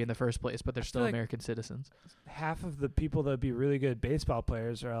feel country like- in the first place, but they're still like- American citizens. Half of the people that would be really good baseball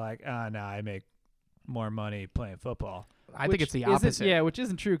players are like, no, I make more money playing football. I think it's the Isn't- opposite. Yeah, which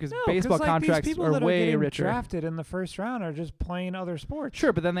isn't true because No, baseball like, contracts these people are that way getting richer. drafted in the first round are just playing other sports.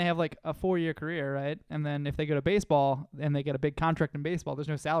 Sure, but then they have like a 4-year career, right? And then if they go to baseball and they get a big contract in baseball, there's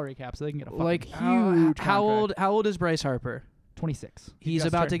no salary cap, so they can get a fucking Like huge how contract. old is Bryce Harper? 26. He He's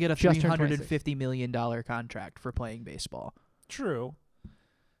just about to turned- get a just turned 26. $350 million contract for playing baseball. True.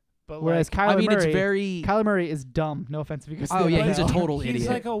 But Whereas like, Kyler I mean, Murray, it's very. Kyler Murray is dumb. No offense, if you guys. Oh, yeah, he's a like, total he's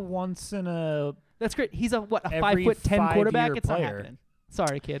idiot. like a once in a That's great. He's a what? A every 5'10" quarterback. 5-year It's not player. happening.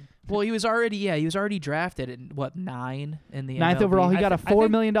 Sorry, kid. Well, he was already drafted in what 9 in the 9th MLB? overall. He I got a thi- I $4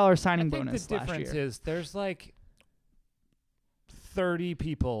 think- million I signing think bonus the last difference year. is there's like 30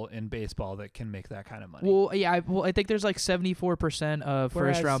 people in baseball that can make that kind of money. Well, yeah. I think there's like 74% of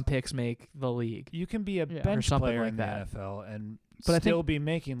Whereas- first round picks make the league. you can be a Yeah. Or bench something player like in the that. NFL and But I still be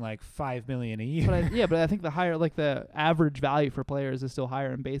making like $5 million a year. But I think the higher, like the average value for players is still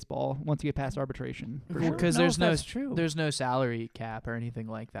higher in baseball once you get past arbitration. For Well, sure. because know there's if no that's true. there's no salary cap or anything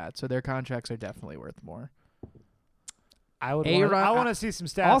like that, so their contracts are definitely worth more. I would. A-Rod- I want to see some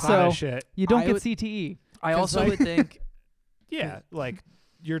stats Also- on this shit. You don't I get would- CTE. I 'Cause, also like- would think. Yeah, like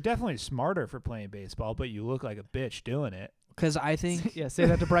you're definitely smarter for playing baseball, but you look like a bitch doing it. Because I think Yeah, say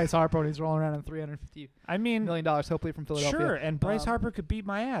that to Bryce Harper when he's rolling around in $350 I mean, million, hopefully from Philadelphia. sure, and Bryce Um, Harper could beat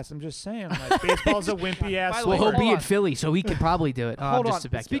my ass. I'm just saying, like baseball's a wimpy ass By the well, way, he'll sport. be hold in on. Philly, so he could probably do it. Hold I'm on. just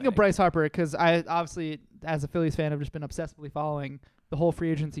Speaking speculating. of Bryce Harper, because I obviously, as a Phillies fan, have just been obsessively following the whole free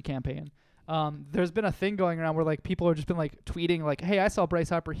agency campaign. There's been a thing going around where like people have just been like tweeting like, "Hey, I saw Bryce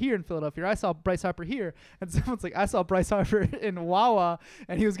Harper here in Philadelphia. I saw Bryce Harper here," and someone's like, "I saw Bryce Harper in Wawa,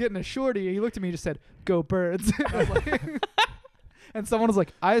 and he was getting a shorty." And he looked at me and just said, "Go Birds." And I was like- and someone was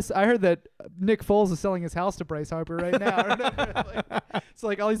like, I heard that Nick Foles is selling his house to Bryce Harper right now." Or whatever. Like, so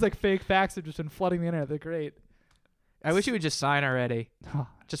like all these like fake facts have just been flooding the internet. They're great. I wish he would just sign already.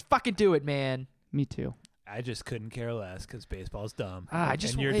 Just fucking do it, man. Me too. I just couldn't care less because baseball's dumb. I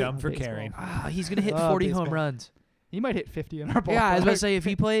just and you're hate dumb for baseball. caring. He's gonna hit Oh, 40 baseball. home runs. He might hit 50 in our ballpark. Yeah, I was about to say if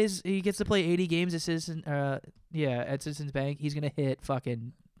he gets to play 80 games at Citizens Bank, he's gonna hit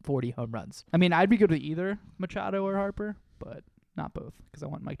fucking 40 home runs. I mean, I'd be good with either Machado or Harper, but not both because I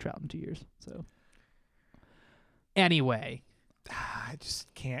want Mike Trout in 2 years. So Anyway, I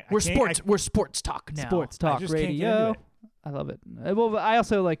just can't. we're sports talk now. sports talk just can't get into radio. it. I love it. Well, I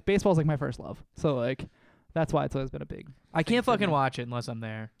also like baseball's like my first love. So like that's why it's always been a big. I can't for fucking me. watch it unless I'm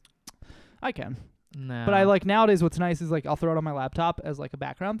there. I can, No. but I like nowadays. What's nice is like I'll throw it on my laptop as like a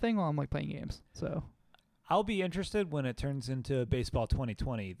background thing while I'm like playing games. So I'll be interested when it turns into Baseball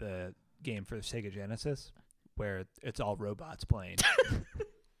 2020, the game for the Sega Genesis, where it's all robots playing.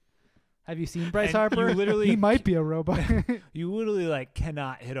 have you seen Bryce And Harper? you literally he might be a robot. You literally like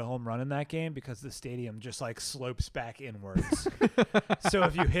cannot hit a home run in that game because the stadium just like slopes back inwards. So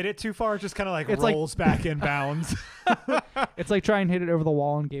if you hit it too far, it just kind of like It's like- rolls back in bounds. It's like trying to hit it over the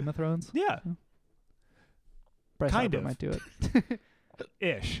wall in Game of Thrones. Yeah, Bryce Kind Harper of. might do it.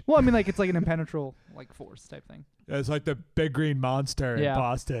 ish. Well, I mean, like it's like an impenetrable like force type thing. It's like the big green monster Yeah. in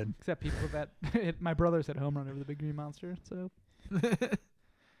Boston. Except people that my brother's hit home run over the big green monster. So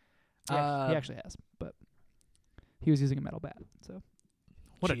he actually has, but he was using a metal bat. So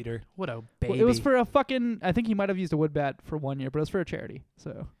What a- Cheater. what a Well, baby. it was for a fucking. I think he might have used a wood bat for 1 year, but it was for a charity.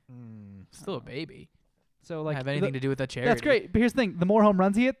 So still a baby. so like Have anything to do with that charity? That's great. But here's the thing: the more home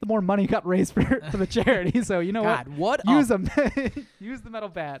runs he hit, the more money got raised for the charity. So you know God, what? what? Use them. Use the metal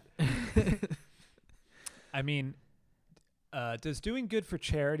bat. I mean, does doing good for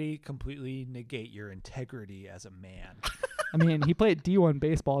charity completely negate your integrity as a man? I mean, he played D1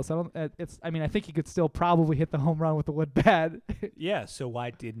 baseball, so I don't. It's. I mean, I think he could still probably hit the home run with the wood bat. Yeah, so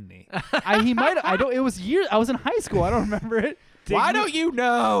why didn't he? He might. I don't. It was years. I was in high school. I don't remember it. Why don't you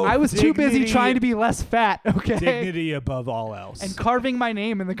know? I was too busy Dignity- trying to be less fat, okay? Dignity above all else. And carving my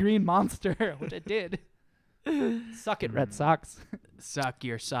name in the green monster, which I did. Suck it, Red Sox. Suck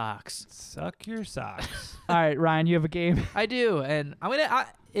your socks. Suck your socks. All right, Ryan, you have a game. I do, and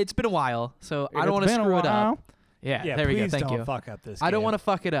it's been a while, so I It's don't want to been a screw it up. while. Yeah, Yeah, there we go. please Thank don't you. fuck up this I don't game. want to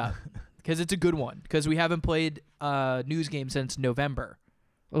fuck it up because it's a good one. Because we haven't played news game since November,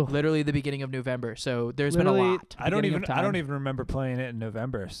 Ugh. literally the beginning of November. So there's been a Literally- lot. I don't beginning of even time. remember playing it in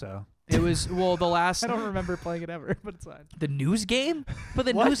November, so It was the last I don't remember playing it ever, but it's fine. the news game, but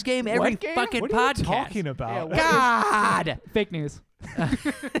the What? news game every What game? fucking what are you podcast. talking about? Yeah, what- God. Fake news.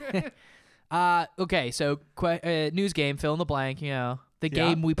 Okay, so news game, fill in the blank. You know, the Yeah.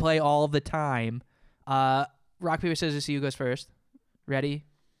 game we play all the time. Rock, paper, scissors. See who goes first. Ready?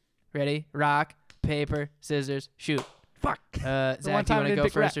 Rock, paper, scissors, shoot. Fuck. Zach, do you time want I to didn't go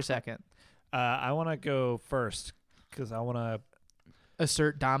pick first rep. or second? I want to go first because I want to.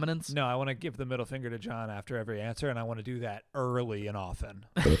 Assert dominance. No, I want to give the middle finger to John after every answer, and I want to do that early and often.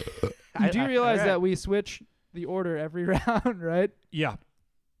 You do realize alright. that we switch the order every round, right? Yeah,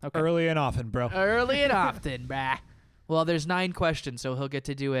 Okay. early and often, bro. Early and often, brah. Well, there's 9 questions, so he'll get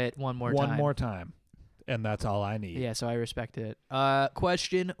to do it one more time. One more time, and that's all I need. Yeah, so I respect it.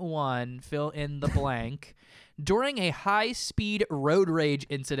 Question 1, fill in the blank. During a high-speed road rage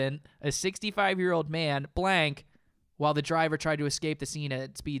incident, a 65-year-old man blank while the driver tried to escape the scene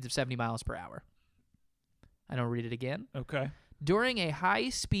at speeds of 70 miles per hour. I don't read it again. Okay. During a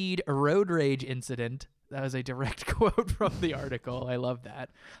high-speed road rage incident, that was a direct quote from the article. I love that.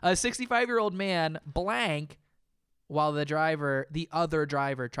 A 65-year-old man blank while the other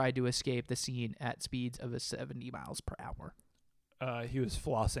driver tried to escape the scene at speeds of 70 miles per hour. He was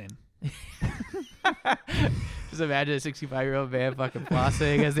flossing. Just imagine a 65-year-old man fucking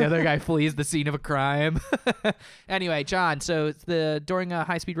flossing as the other guy flees the scene of a crime. Anyway, John, so it's during a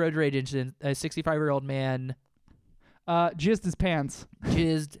high-speed road rage incident, a 65-year-old man Jizzed his pants.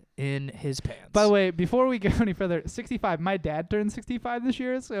 jizzed in his pants. By the way, before we go any further, 65. My dad turned 65 this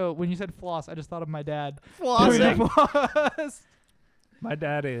year, so when you said floss, I just thought of my dad. flossing. Doing floss. My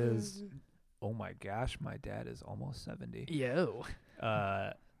dad is. Oh my gosh, my dad is almost 70. Yo.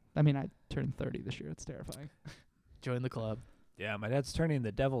 I mean, I turned 30 this year. It's terrifying. Join the club. Yeah, my dad's turning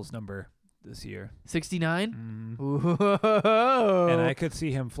the devil's number this year. 69? Mm. Whoa. And I could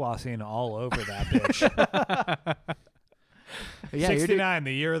see him flossing all over that bitch. Yeah, you're 69,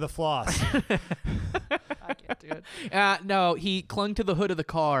 the year of the floss. I can't do it. no, he clung to the hood of the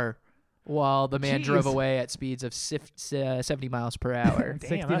car while the man drove Jeez. away at speeds of 70 miles per hour.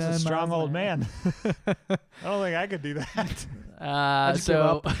 Damn, that's a 69 strong miles old an hour. man. I don't think I could do that. just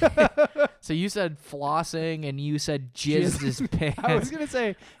So so you said flossing and you said jizzed his pants. I was gonna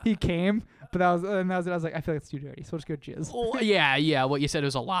say he came, but that was it. I was like, I feel like it's too dirty, so let's go jizz. Oh, yeah. What you said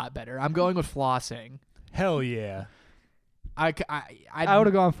was a lot better. I'm going with flossing. Hell yeah. I would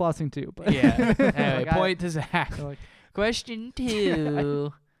have gone flossing too, but Yeah. Anyway, Like, point to Zach. like, Question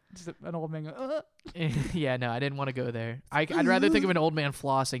 2. just an old man going, Yeah, no, I didn't want to go there. I'd rather think of an old man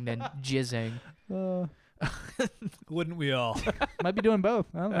flossing than jizzing. Wouldn't we all? might be doing both.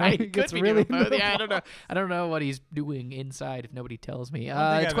 I don't know. I He could gets be really doing both. Yeah, I into don't know. I don't know what he's doing inside if nobody tells me. I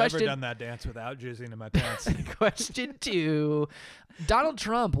don't think It's I've question ever done that dance without jizzing in my pants. question 2. Donald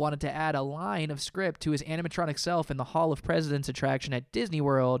Trump wanted to add a line of script to his animatronic self in the Hall of Presidents attraction at Disney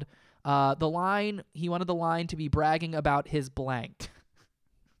World. He wanted the line to be bragging about his blank.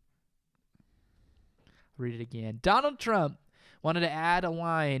 Read it again. Donald Trump wanted to add a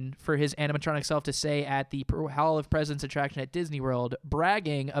line for his animatronic self to say at the Hall of Presidents attraction at Disney World,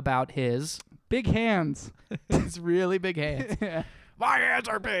 bragging about his big hands. really big hands. Yeah. My hands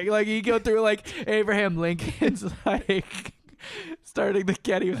are big. Like you go through like Abraham Lincoln's like starting the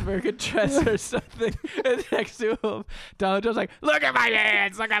Gettysburg Address or something, and next to him, Donald Trump's like, "Look at my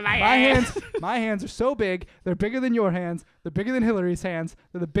hands! Look at my hands!" My hands are so big. They're bigger than your hands. They're bigger than Hillary's hands.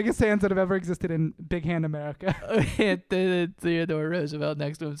 They're the biggest hands that have ever existed in Big Hand America. And then Theodore Roosevelt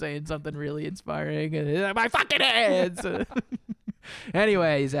next to him saying something really inspiring, and he's like, my fucking hands.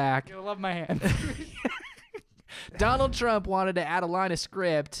 Anyway, Zach, I love my hands. Donald Trump wanted to add a line of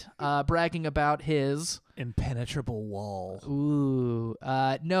script bragging about his Impenetrable wall.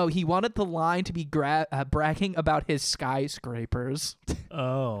 no, he wanted the line to be bragging about his skyscrapers.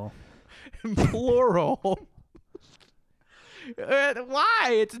 Oh. Plural. Why?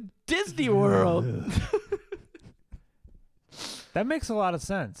 It's Disney World. That makes a lot of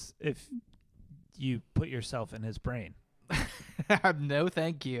sense if you put yourself in his brain. No,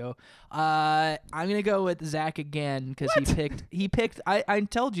 thank you. I'm gonna go with Zach again because he picked. I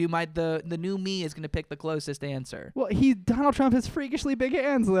told you the new me is gonna pick the closest answer. Well, Donald Trump has freakishly big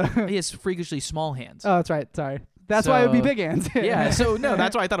hands, though. He has freakishly small hands. Oh, that's right. Sorry. That's why it would be So- big hands. Yeah, so no,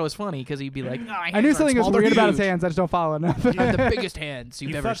 that's why I thought it was funny because he'd be like, I knew something was weird about his hands. I just don't follow enough. I have the biggest hands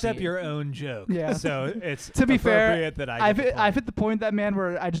you've You ever fucked seen. up your own joke. Yeah. So it's To be fair, appropriate that I've get the I've point. hit the point that man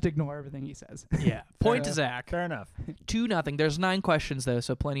where I just ignore everything he says. Yeah. Point to Zach. Fair enough. 2-0. There's 9 questions though,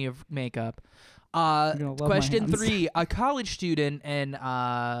 so plenty of makeup. gonna love my Question hands. 3: a college student in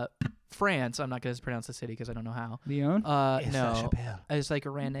France. I'm not gonna pronounce the city because I don't know how. Lyon, No, it's like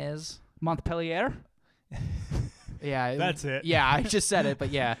Rennes. Montpellier. Yeah, That's it. Yeah, I just said it,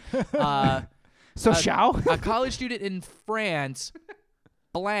 but yeah. Sochaux. A college student in France,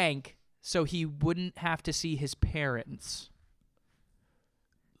 blank, so he wouldn't have to see his parents.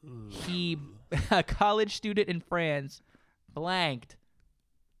 A college student in France, blanked.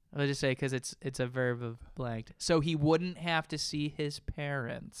 I'll just say because it's a verb of blanked, so he wouldn't have to see his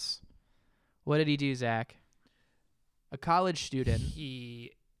parents. What did he do, Zach? A college student.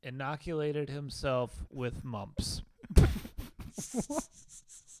 He inoculated himself with mumps.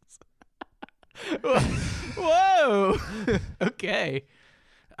 Whoa. Okay.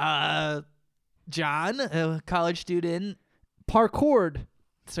 John, a college student, Parkoured.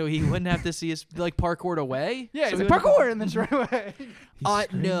 so he wouldn't have to see his parkoured away. Yeah, so he's he like, wouldn't- parkour, and then straight away.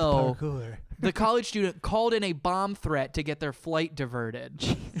 No. Parkour. The college student called in a bomb threat to get their flight diverted.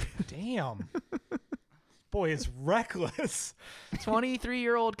 Damn. Boy, it's reckless.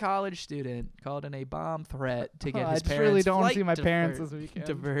 23-year-old college student called in a bomb threat to get I his just parents' really don't want to flight see my parents this weekend.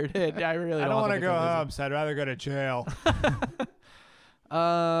 diverted. I really I don't want to think go it's a home, so I'd rather go to jail.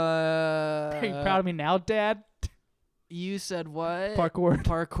 Are you proud of me now, Dad? You said what? Parkoured.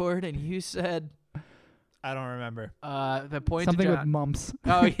 Parkoured, and you said I don't remember. the point Something to with John. mumps.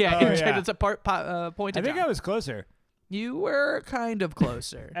 Oh yeah, Oh, yeah. it's a point I to think John. I was closer. You were kind of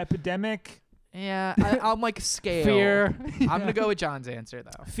closer. Epidemic, Yeah, I'm like scale. Fear. I'm gonna go with John's answer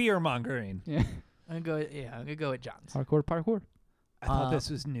though. fear mongering. Yeah. I'm gonna go with John's. Parkour. I thought this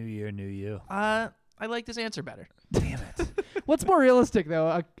was New Year, New You. I like this answer better. Damn it. What's more realistic,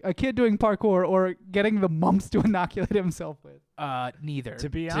 though? A kid doing parkour or getting the mumps to inoculate himself with? Neither. To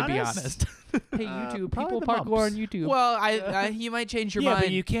be honest. Hey, YouTube. probably People the parkour mumps. on YouTube. Well, I you might change your Yeah, mind.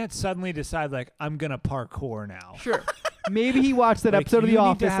 but you can't suddenly decide, like, I'm going to parkour now. Sure. Maybe he watched that Like, episode of you The need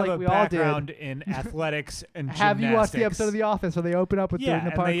Office to have like a we all did. background in athletics and Have you watched the gymnastics. episode of The Office where they open up with Yeah, doing the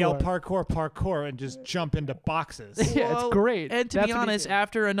and parkour? they yell parkour and just jump into boxes. Yeah, Well, it's great. And to That's be what he honest, did.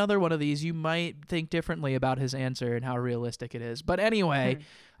 after another one of these, you might think differently about his answer and how realistic it is. But anyway,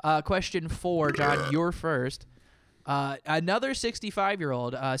 question 4, John, you're first. Another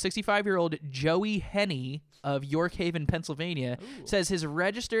 65-year-old Joey Henney of York Haven, Pennsylvania, says his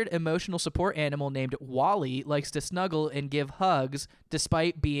registered emotional support animal named Wally likes to snuggle and give hugs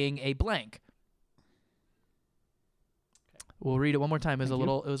despite being a blank. We'll read it one more time. It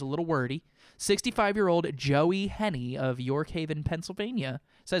was a little wordy. 65-year-old Joey Henney of York Haven, Pennsylvania,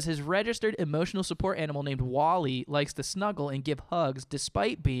 says his registered emotional support animal named Wally likes to snuggle and give hugs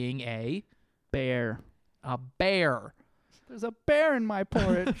despite being a bear. bear. There's a bear in my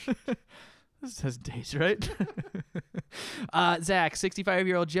porridge. This says days, right? Zach,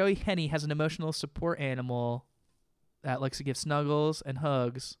 65-year-old Joey Henney has an emotional support animal that likes to give snuggles and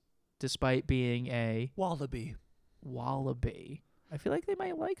hugs despite being a Wallaby. wallaby. I feel like they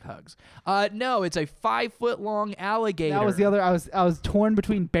might like hugs. No, it's a 5-foot-long alligator. That was the other. I was torn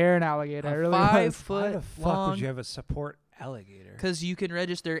between bear and alligator. I really was. 5-foot Why the fuck long. would you have a support alligator? Because you can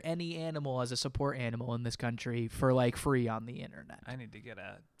register any animal as a support animal in this country for like free on the internet. I need to get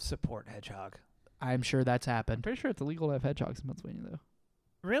a support hedgehog. I'm sure that's I'm happened. pretty sure it's illegal to have hedgehogs in Pennsylvania, though.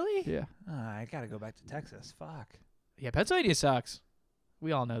 Really? Yeah. I gotta go back to Texas. Fuck. Yeah, Pennsylvania sucks.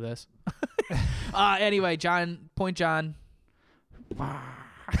 We all know this. Anyway, John.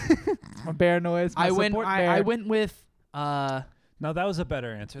 A bear noise. My I went with. No, that was a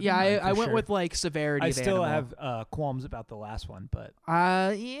better answer. Yeah, than mine, I for went sure. with like severity. I of still animal. have qualms about the last one, but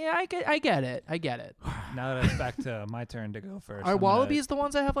Yeah, I get it. now that it's back to my turn to go first. Are I'm gonna wallabies the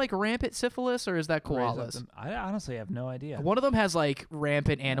ones that have like rampant syphilis, or is that raise up koalas? them- I honestly have no idea. One of them has like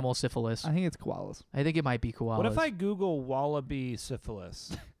rampant animal syphilis. I think it's koalas. I think it might be koalas. What if I Google wallaby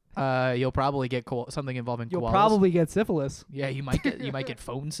syphilis? You'll probably get something involving You'll koalas. probably get syphilis Yeah, you might get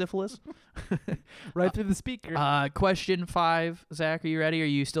phone syphilis. right through the speaker. Question 5, Zach. Are you ready? Or are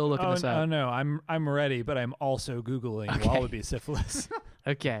you still looking this up? Oh no, I'm ready, but I'm also Googling wallaby syphilis.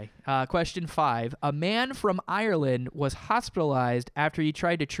 Okay. Question 5. A man from Ireland was hospitalized after he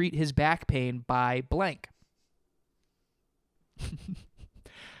tried to treat his back pain by blank.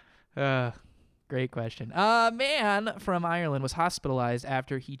 Great question. A man from Ireland was hospitalized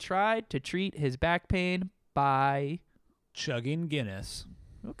after he tried to treat his back pain by... Chugging Guinness.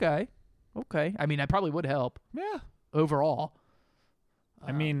 Okay. I mean, that probably would help Yeah. overall.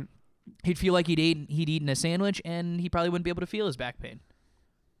 I mean, He'd feel like he'd eaten a sandwich, and he probably wouldn't be able to feel his back pain.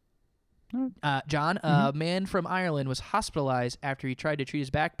 John, a man from Ireland was hospitalized after he tried to treat his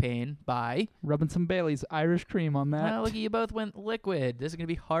back pain by... Rubbing some Bailey's Irish cream on that. Well, look at you both went liquid. This is going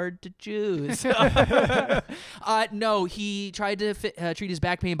to be hard to choose. No, he tried to treat his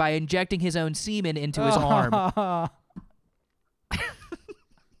back pain by injecting his own semen into his arm.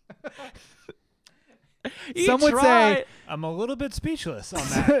 Some would say I'm a little bit speechless on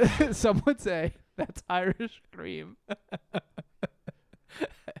that. some would say that's Irish cream.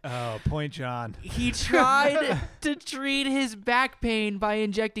 Oh, point John. He tried to treat his back pain by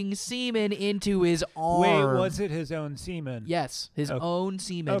injecting semen into his arm. Wait, was it his own semen? Yes, his own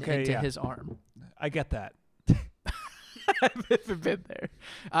semen into his arm. I get that. I've been there.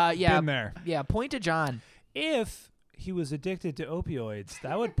 Yeah, Been there. Yeah, point to John. If he was addicted to opioids,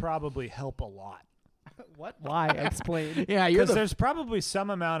 that would probably help a lot. What? Why? Explain. Yeah, you're Because there's probably some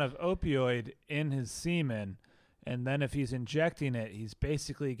amount of opioid in his semen, and then if he's injecting it, he's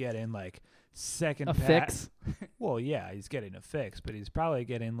basically getting like A fix. Well, yeah, he's getting a fix, but he's probably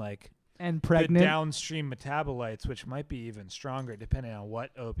getting like And the pregnant. downstream metabolites, which might be even stronger depending on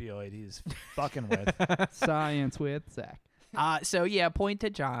what opioid he's fucking with. Science with Zach. So yeah, point to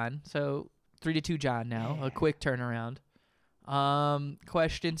John. So 3-2 John now. A quick turnaround.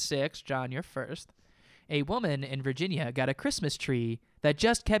 Question 6, John, you're first. A woman in Virginia got a Christmas tree that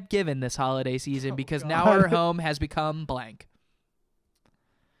just kept giving this holiday season because now her home has become blank.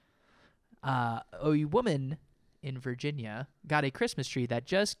 A woman in Virginia got a Christmas tree that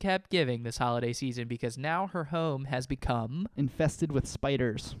just kept giving this holiday season because now her home has become... Infested with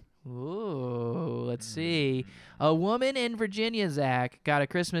spiders. Ooh, let's see. A woman in Virginia, Zach, got a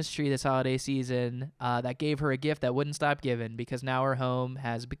Christmas tree this holiday season that gave her a gift that wouldn't stop giving because now her home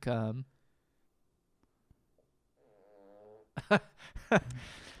has become...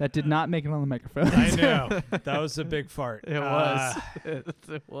 That did not make it on the microphone. I know. That was a big fart. It was.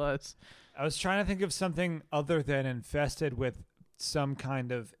 It was. I was trying to think of something other than infested with some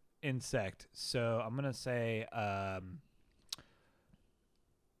kind of insect. So I'm going to say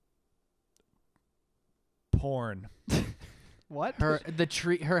porn. What?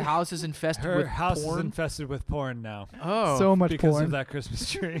 Her house is infested with Her house porn? is infested with porn now Oh, So much because porn. of that Christmas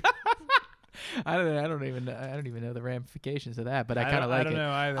tree. I don't even know the ramifications of that, but I kind of like I don't it.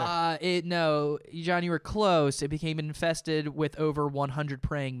 know either. No, John, you were close. It became infested with over 100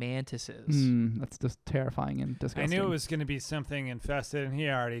 praying mantises. That's just terrifying and I disgusting. knew it was going to be something infested, and he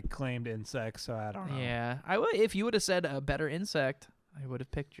already claimed insects, so I don't know. Yeah, I would. If you would have said a better insect, I would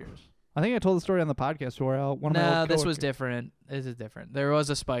have picked yours. I think I told the story on the podcast where one of my No, old this was coworkers- different. This is different. There was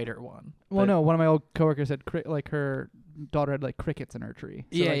a spider one. Well, but- no, one of my old coworkers said like her daughter had like crickets in her tree.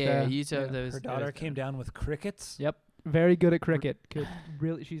 So, Yeah, like, yeah. You said yeah. there was, Her daughter came down with crickets. Yep. Very good at cricket. Could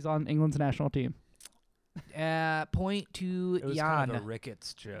really, she's on England's national team. Point to It was Jan. kind of a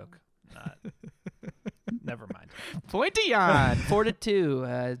Ricketts joke. Never mind. Point to Jan.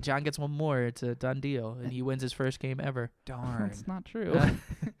 4-2. John gets one more. It's a done deal, and he wins his first game ever. Darn. That's not true.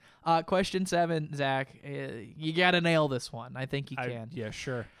 Question 7, Zach. You gotta nail this one. I think you can. Yeah,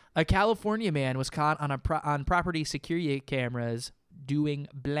 sure. A California man was caught on on property security cameras doing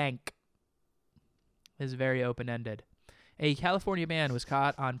blank. This is very open-ended. A California man was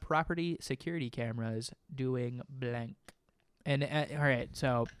caught on property security cameras doing blank. And all right,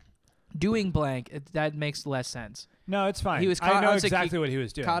 so doing blank, that makes less sense. No, it's fine. He was I caught know on exactly what he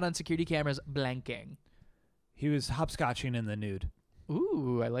was doing. Caught on security cameras blanking. He was hopscotching in the nude.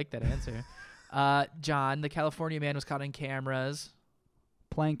 Ooh, I like that answer. John, the California man was caught on cameras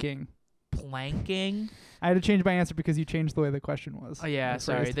Planking. planking. I had to change my answer because you changed the way the question was. Oh yeah,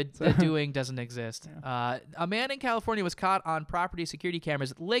 sorry. phrased. The doing doesn't exist. A man in California was caught on property security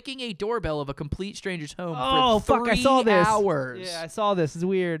cameras licking a doorbell of a complete stranger's home Oh, for fuck, 3 I saw this. hours. Yeah, I saw this. It's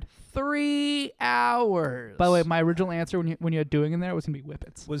weird. 3 hours. By the way, my original answer when you had doing in there was gonna be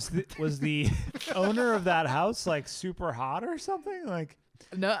whippets. Was the owner of that house like super hot or something? Like,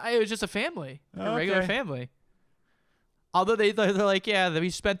 no, it was just a family, a regular Okay. family. Although they're like, yeah, we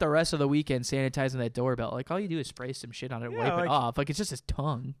spent the rest of the weekend sanitizing that doorbell. Like, all you do is spray some shit on it, Yeah, wipe like- it off. Like, it's just his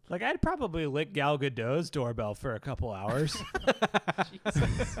tongue. like I'd probably lick Gal Gadot's doorbell for a couple hours.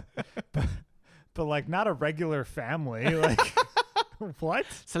 but like not a regular family. Like, what?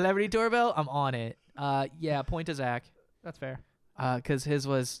 Celebrity doorbell, I'm on it. Yeah, point to Zach. That's fair. Because his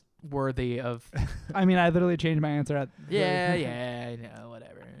was worthy of. I mean, I literally changed my answer at. Yeah, I know, whatever.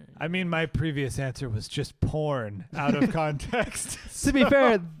 I mean, my previous answer was just porn out of context. To be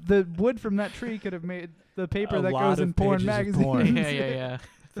fair, the wood from that tree could have made the paper A that lot goes in of porn pages of magazines. porn. Yeah.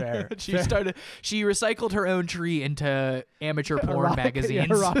 Fair. She recycled her own tree into amateur porn Erotic- magazines.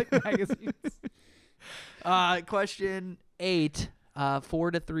 Erotic magazines. Question 8,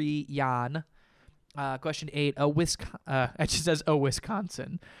 4-3, Jan. Question 8, it just says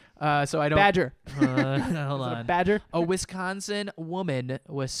Wisconsin. So I don't. Badger. Hold Is it a on. badger? A Wisconsin woman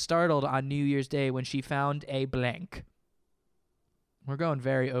was startled on New Year's Day when she found a blank. We're going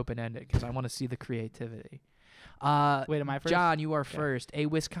very open-ended because I want to see the creativity. Wait, am I first? John, you are Okay. first. A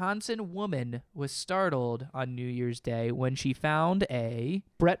Wisconsin woman was startled on New Year's Day when she found a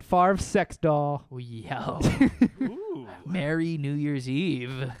Brett Favre sex doll. Ooh. Merry New Year's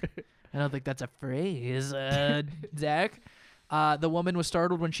Eve. I don't think that's a phrase, Zach. The woman was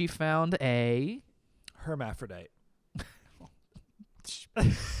startled when she found a. Hermaphrodite.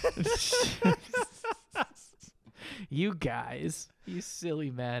 You guys, you silly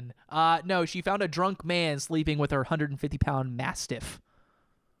men. No, she found a drunk man sleeping with her 150-pound mastiff,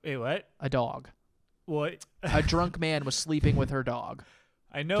 Wait, what? a dog. What? A drunk man was sleeping with her dog.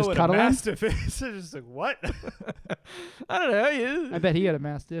 I know Just what cuddling? a mastiff is. It's just like, what? I don't know. I bet he had a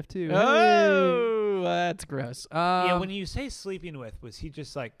mastiff too. Oh, that's gross. Yeah, when you say sleeping with, was he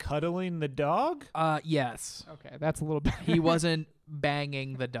just like cuddling the dog? Yes. Okay, that's a little bit. He wasn't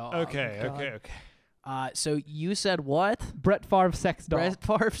banging the dog. Okay, God. okay. So you said what? Brett Favre sex doll. Brett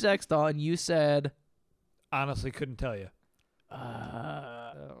Favre sex doll, and you said. Honestly, couldn't tell you. Oh.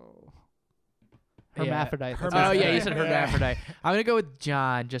 Yeah. Hermaphrodite. that's Oh what yeah, I you said. said hermaphrodite. I'm gonna go with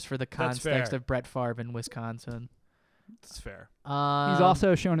John just for the That's context fair. of Brett Favre in Wisconsin. It's fair. He's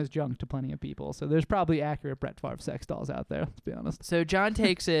also shown his junk to plenty of people, so there's probably accurate Brett Favre sex dolls out there. Let's be honest. So John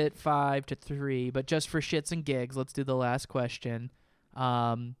takes it 5-3, but just for shits and gigs, let's do the last question.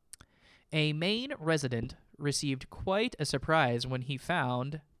 A Maine resident received quite a surprise when he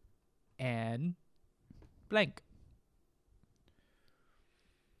found an blank.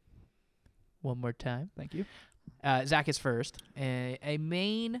 One more time. Thank you. Zach is first. A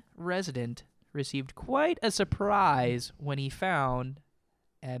Maine resident received quite a surprise when he found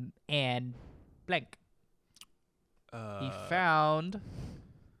an blank. He found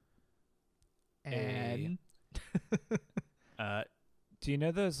an. Do you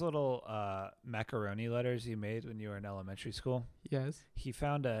know those little macaroni letters you made when you were in elementary school? Yes. He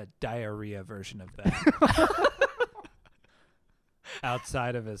found a diarrhea version of that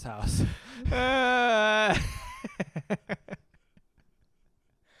outside of his house.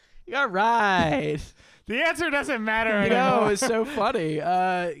 You're right. The answer doesn't matter You know, anymore. it's so funny.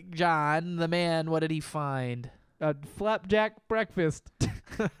 John, the man, what did he find? A flapjack breakfast.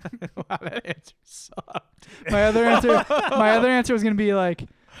 Wow, that answer sucked. My other answer was gonna be like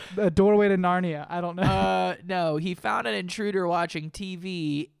a doorway to Narnia. I don't know. No, he found an intruder watching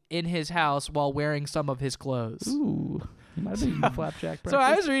TV in his house while wearing some of his clothes. Ooh, he might have been eating flapjack breakfast. So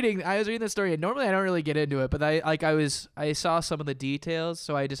I was reading the story, and normally I don't really get into it, but I saw some of the details,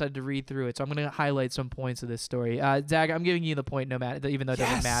 so I decided to read through it. So I'm going to highlight some points of this story. Zach, I'm giving you the point, no matter, even though it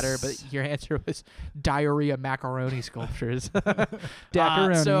doesn't matter. But your answer was diarrhea macaroni sculptures.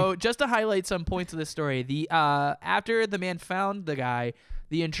 Daccaroni. So just to highlight some points of this story, after the man found the guy,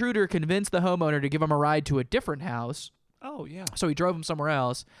 the intruder convinced the homeowner to give him a ride to a different house. Oh, yeah. So he drove him somewhere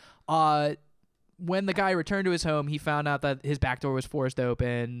else. When the guy returned to his home, he found out that his back door was forced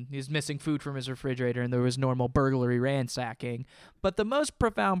open. He was missing food from his refrigerator, and there was normal burglary ransacking. But the most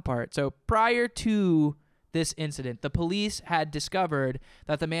profound part, so prior to this incident, the police had discovered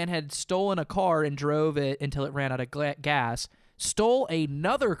that the man had stolen a car and drove it until it ran out of gas, stole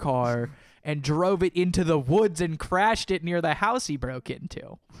another car, and drove it into the woods and crashed it near the house he broke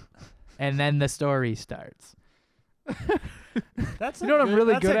into. And then the story starts. That's You know what I'm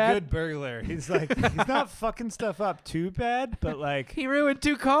really that's good a at? good burglar. He's like, he's not fucking stuff up too bad, but like He ruined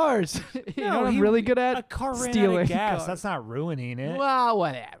 2 cars. you know what I'm really good at? a car ran out Stealing of gas. cars. That's not ruining it. Well,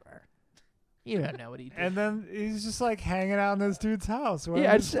 whatever. You don't know what he did. And then he's just like hanging out in this dude's house wearing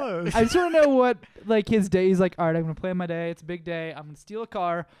Yeah, I his just clothes. want to know what like his day. He's like, all right, I'm gonna plan my day. It's a big day. I'm gonna steal a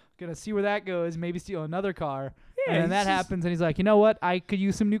car. Gonna see where that goes. Maybe steal another car. Yeah, and then he's that just- happens, and he's like, you know what? I could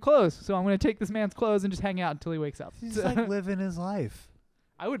use some new clothes, so I'm gonna take this man's clothes and just hang out until he wakes up. He's like living his life.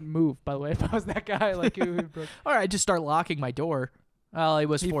 I wouldn't move, by the way, if I was that guy. Like, who broke. All right, just start locking my door. Well, it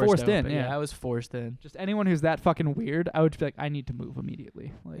was He forced forced open. in, yeah. I was forced in. Just anyone who's that fucking weird, I would be like, I need to move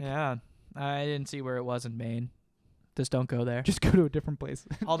immediately. Like, Yeah, I didn't see where it was in Maine. Just don't go there. just go to a different place.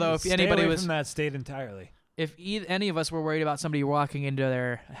 Although if Stay anybody away was from that state entirely. if any of us were worried about somebody walking into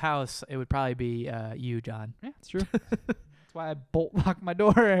their house, it would probably be you, John. Yeah, it's true. That's why I bolt lock my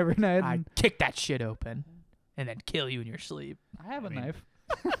door every night. I'd kick that shit open and then kill you in your sleep. I have a knife.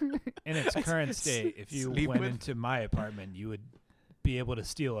 In its current state, if you Sleep went with- into my apartment, you would be able to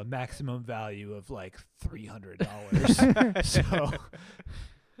steal a maximum value of like $300. So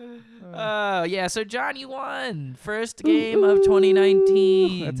Oh, yeah. So, John, you won. First game of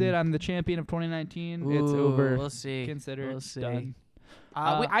 2019. That's it. I'm the champion of 2019. It's Ooh, over. We'll see. Considered We'll see. done.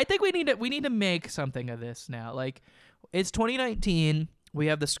 I think we need to make something of this now. Like, it's 2019. We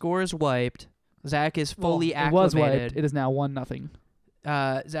have the scores wiped. Zach is fully It was acclimated. wiped. It is now 1-0.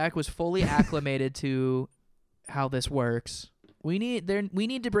 Zach was fully acclimated to how this works. We need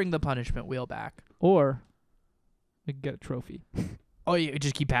to bring the punishment wheel back. Or we can get a trophy. Oh, you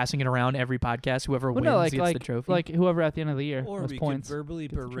just keep passing it around every podcast. Whoever Well, wins no, gets the trophy. Like whoever at the end of the year or has we points. could verbally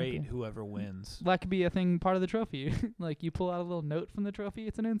gets the berate trophy. whoever wins. That could be a thing, part of the trophy. Like you pull out a little note from the trophy.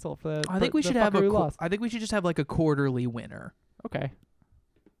 It's an insult for that. I think we should have I think we should just have like a quarterly winner. Okay.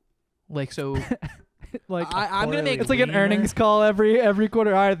 Like so. Like I'm gonna make. it's like an earnings call every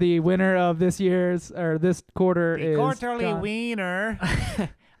quarter. All right, the winner of this year's or this quarter The is quarterly John. wiener.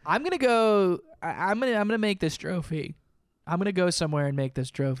 I'm gonna go. I'm gonna make this trophy. I'm gonna go somewhere and make this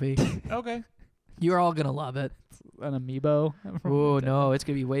trophy. Okay. You're all gonna love it. An amiibo. Oh no, it's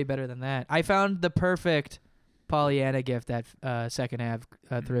gonna be way better than that. I found the perfect Pollyanna gift at secondhand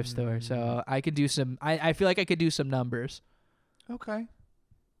thrift store, so I could do some. I feel like I could do some numbers. Okay.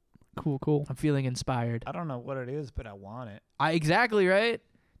 Cool. I'm feeling inspired. I don't know what it is, but I want it. Exactly right.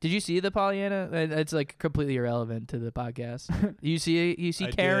 Did you see the Pollyanna? It's like completely irrelevant to the podcast. You see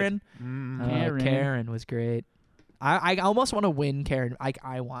I Karen? did. Mm. Karen was great. I almost want to win Karen.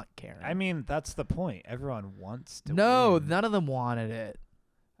 I want Karen. I mean, that's the point. Everyone wants to no, win. none of them wanted it.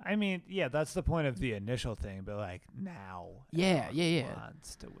 I mean, yeah, that's the point of the initial thing, but like now Yeah, everyone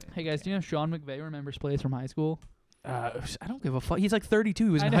wants to win. Hey guys, do you know Sean McVay remembers plays from high school? I don't give a fuck. He's like 32. He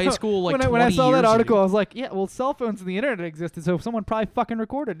was I in know. high school like when I 20 saw that years article, ago. I was like, yeah, well, cell phones and the internet existed, so someone probably fucking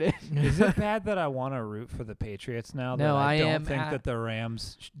recorded it. Is it bad that I want to root for the Patriots now? No, that I don't am think that the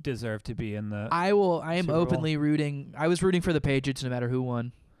Rams deserve to be in the. I am Super Bowl. openly rooting. I was rooting for the Patriots no matter who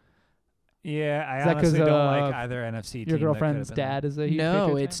won. Yeah, I Is that 'cause, honestly don't like either NFC team. Your that girlfriend's could've been dad is a huge No,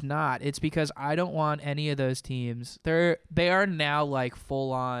 Patriots it's not. It's because I don't want any of those teams. They are now like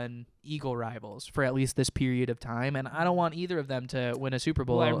full on Eagle rivals for at least this period of time, and I don't want either of them to win a Super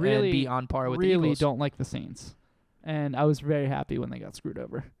Bowl Well, I really- and be on par with the really Eagles. don't like the Saints, and I was very happy when they got screwed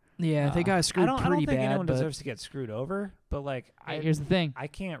over. Yeah, they got I screwed don't pretty think bad. anyone but deserves to get screwed over, but like Here's the thing: I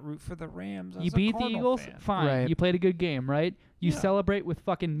can't root for the Rams. you as a beat the Cardinal Eagles, fan. fine. Right. You played a good game, right? You Yeah. celebrate with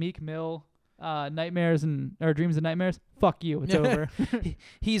fucking Meek Mill, nightmares or dreams and nightmares. Fuck you, it's over.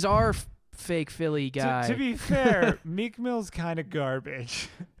 he's our fake Philly guy. To be fair, Meek Mill's kind of garbage.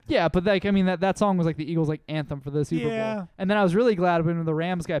 Yeah, but like I mean that song was like the Eagles like anthem for the Super Yeah. Bowl. And then I was really glad when the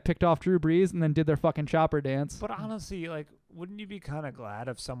Rams guy picked off Drew Brees and then did their fucking chopper dance. But honestly, like, wouldn't you be kind of glad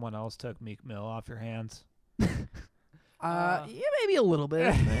if someone else took Meek Mill off your hands? Yeah, maybe a little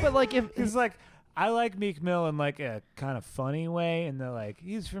bit. But like if Because like I like Meek Mill in like a kind of funny way, and they're like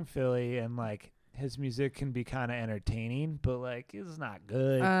he's from Philly, and like his music can be kind of entertaining, but like it's not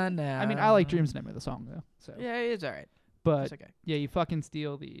good. No. I mean I like Dreams and Nightmare the song though. So Yeah, it's all right. but It's okay. yeah, you fucking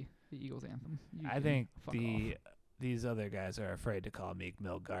steal the Eagles anthem. You I can think fuck off. these other guys are afraid to call Meek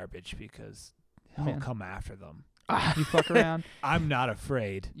Mill garbage because Oh, he'll man. come after them. You fuck around. I'm not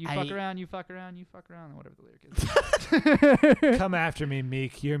afraid. You I- fuck around, you fuck around, you fuck around, whatever the lyric is. Come after me,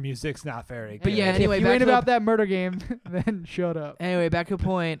 Meek. Your music's not very good. But yeah, If anyway, you back ain't to the- about that murder game, then shut up. Anyway, back to the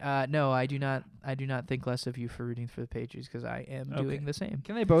point. No, I do not think less of you for rooting for the Patriots because I am Okay. doing the same.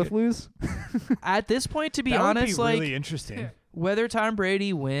 Can they both lose? At this point, to be that honest, would be like really interesting. whether Tom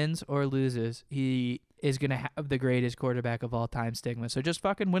Brady wins or loses, he is gonna have the greatest quarterback of all time stigma. So just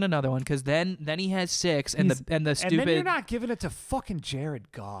fucking win another one, because then he has 6, and the And stupid. then you're not giving it to fucking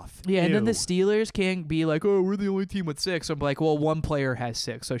Jared Goff. Yeah, and then the Ew. Steelers can't be like, oh, we're the only team with 6. I'm like, well, one player has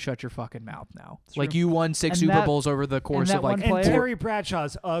 6, so shut your fucking mouth now. It's Like true. you won 6 And Super that- Bowls over the course that of like one And player- Terry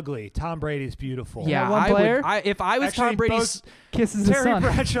Bradshaw's ugly. Tom Brady's beautiful. yeah, one I player? would. If I was Actually, Tom Brady's, Kisses his Terry son.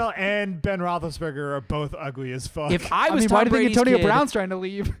 Bradshaw and Ben Roethlisberger are both ugly as fuck. if I I was mean, Tom why do you think Brady's Antonio kid, Brown's trying to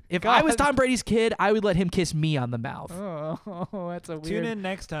leave? if I was God. Tom Brady's kid, I would let him kiss me on the mouth. Oh, that's a weird. Tune in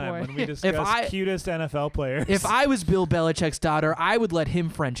next time Boy. when we discuss I- cutest NFL players. If I was Bill Belichick's daughter, I would let him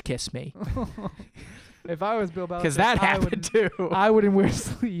French kiss me, If I was Bill Belichick, because that happened too. I wouldn't wear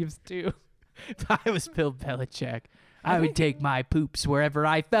sleeves too. If I was Bill Belichick, I would take my poops wherever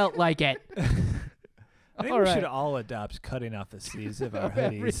I felt like it. I think All we right. should all adopt cutting off the sleeves of our Of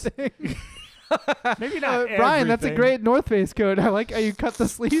hoodies. everything. Maybe not. Ryan, that's a everything. great North Face coat. I like how you cut the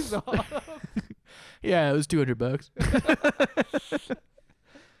sleeves off. Yeah, it was $200.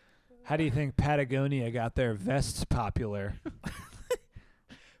 How do you think Patagonia got their vests popular?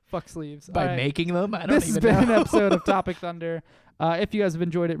 Fuck sleeves. By All right. making them? I don't This has even been know. an episode of Topic Thunder. If you guys have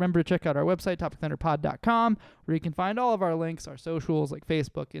enjoyed it, remember to check out our website, topicthunderpod.com, where you can find all of our links, our socials like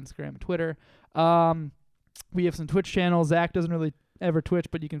Facebook, Instagram, Twitter. We have some Twitch channels. Zach doesn't really ever Twitch,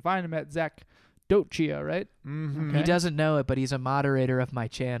 but you can find him at Zach Dochia, right? Mm-hmm. Okay. He doesn't know it, but he's a moderator of my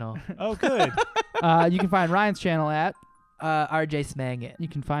channel. Oh, good. You can find Ryan's channel at. RJ Smangit. You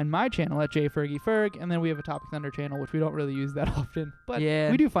can find my channel at JFergieFerg, and then we have a Topic Thunder channel, which we don't really use that often, but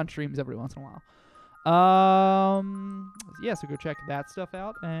Yeah. we do fun streams every once in a while. Yeah, so go check that stuff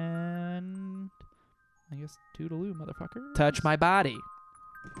out, and I guess toodaloo, motherfucker. Touch my body.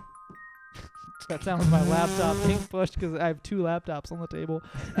 That sounds like my laptop being pushed because I have 2 laptops on the table.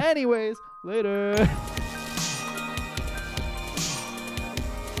 Anyways, later.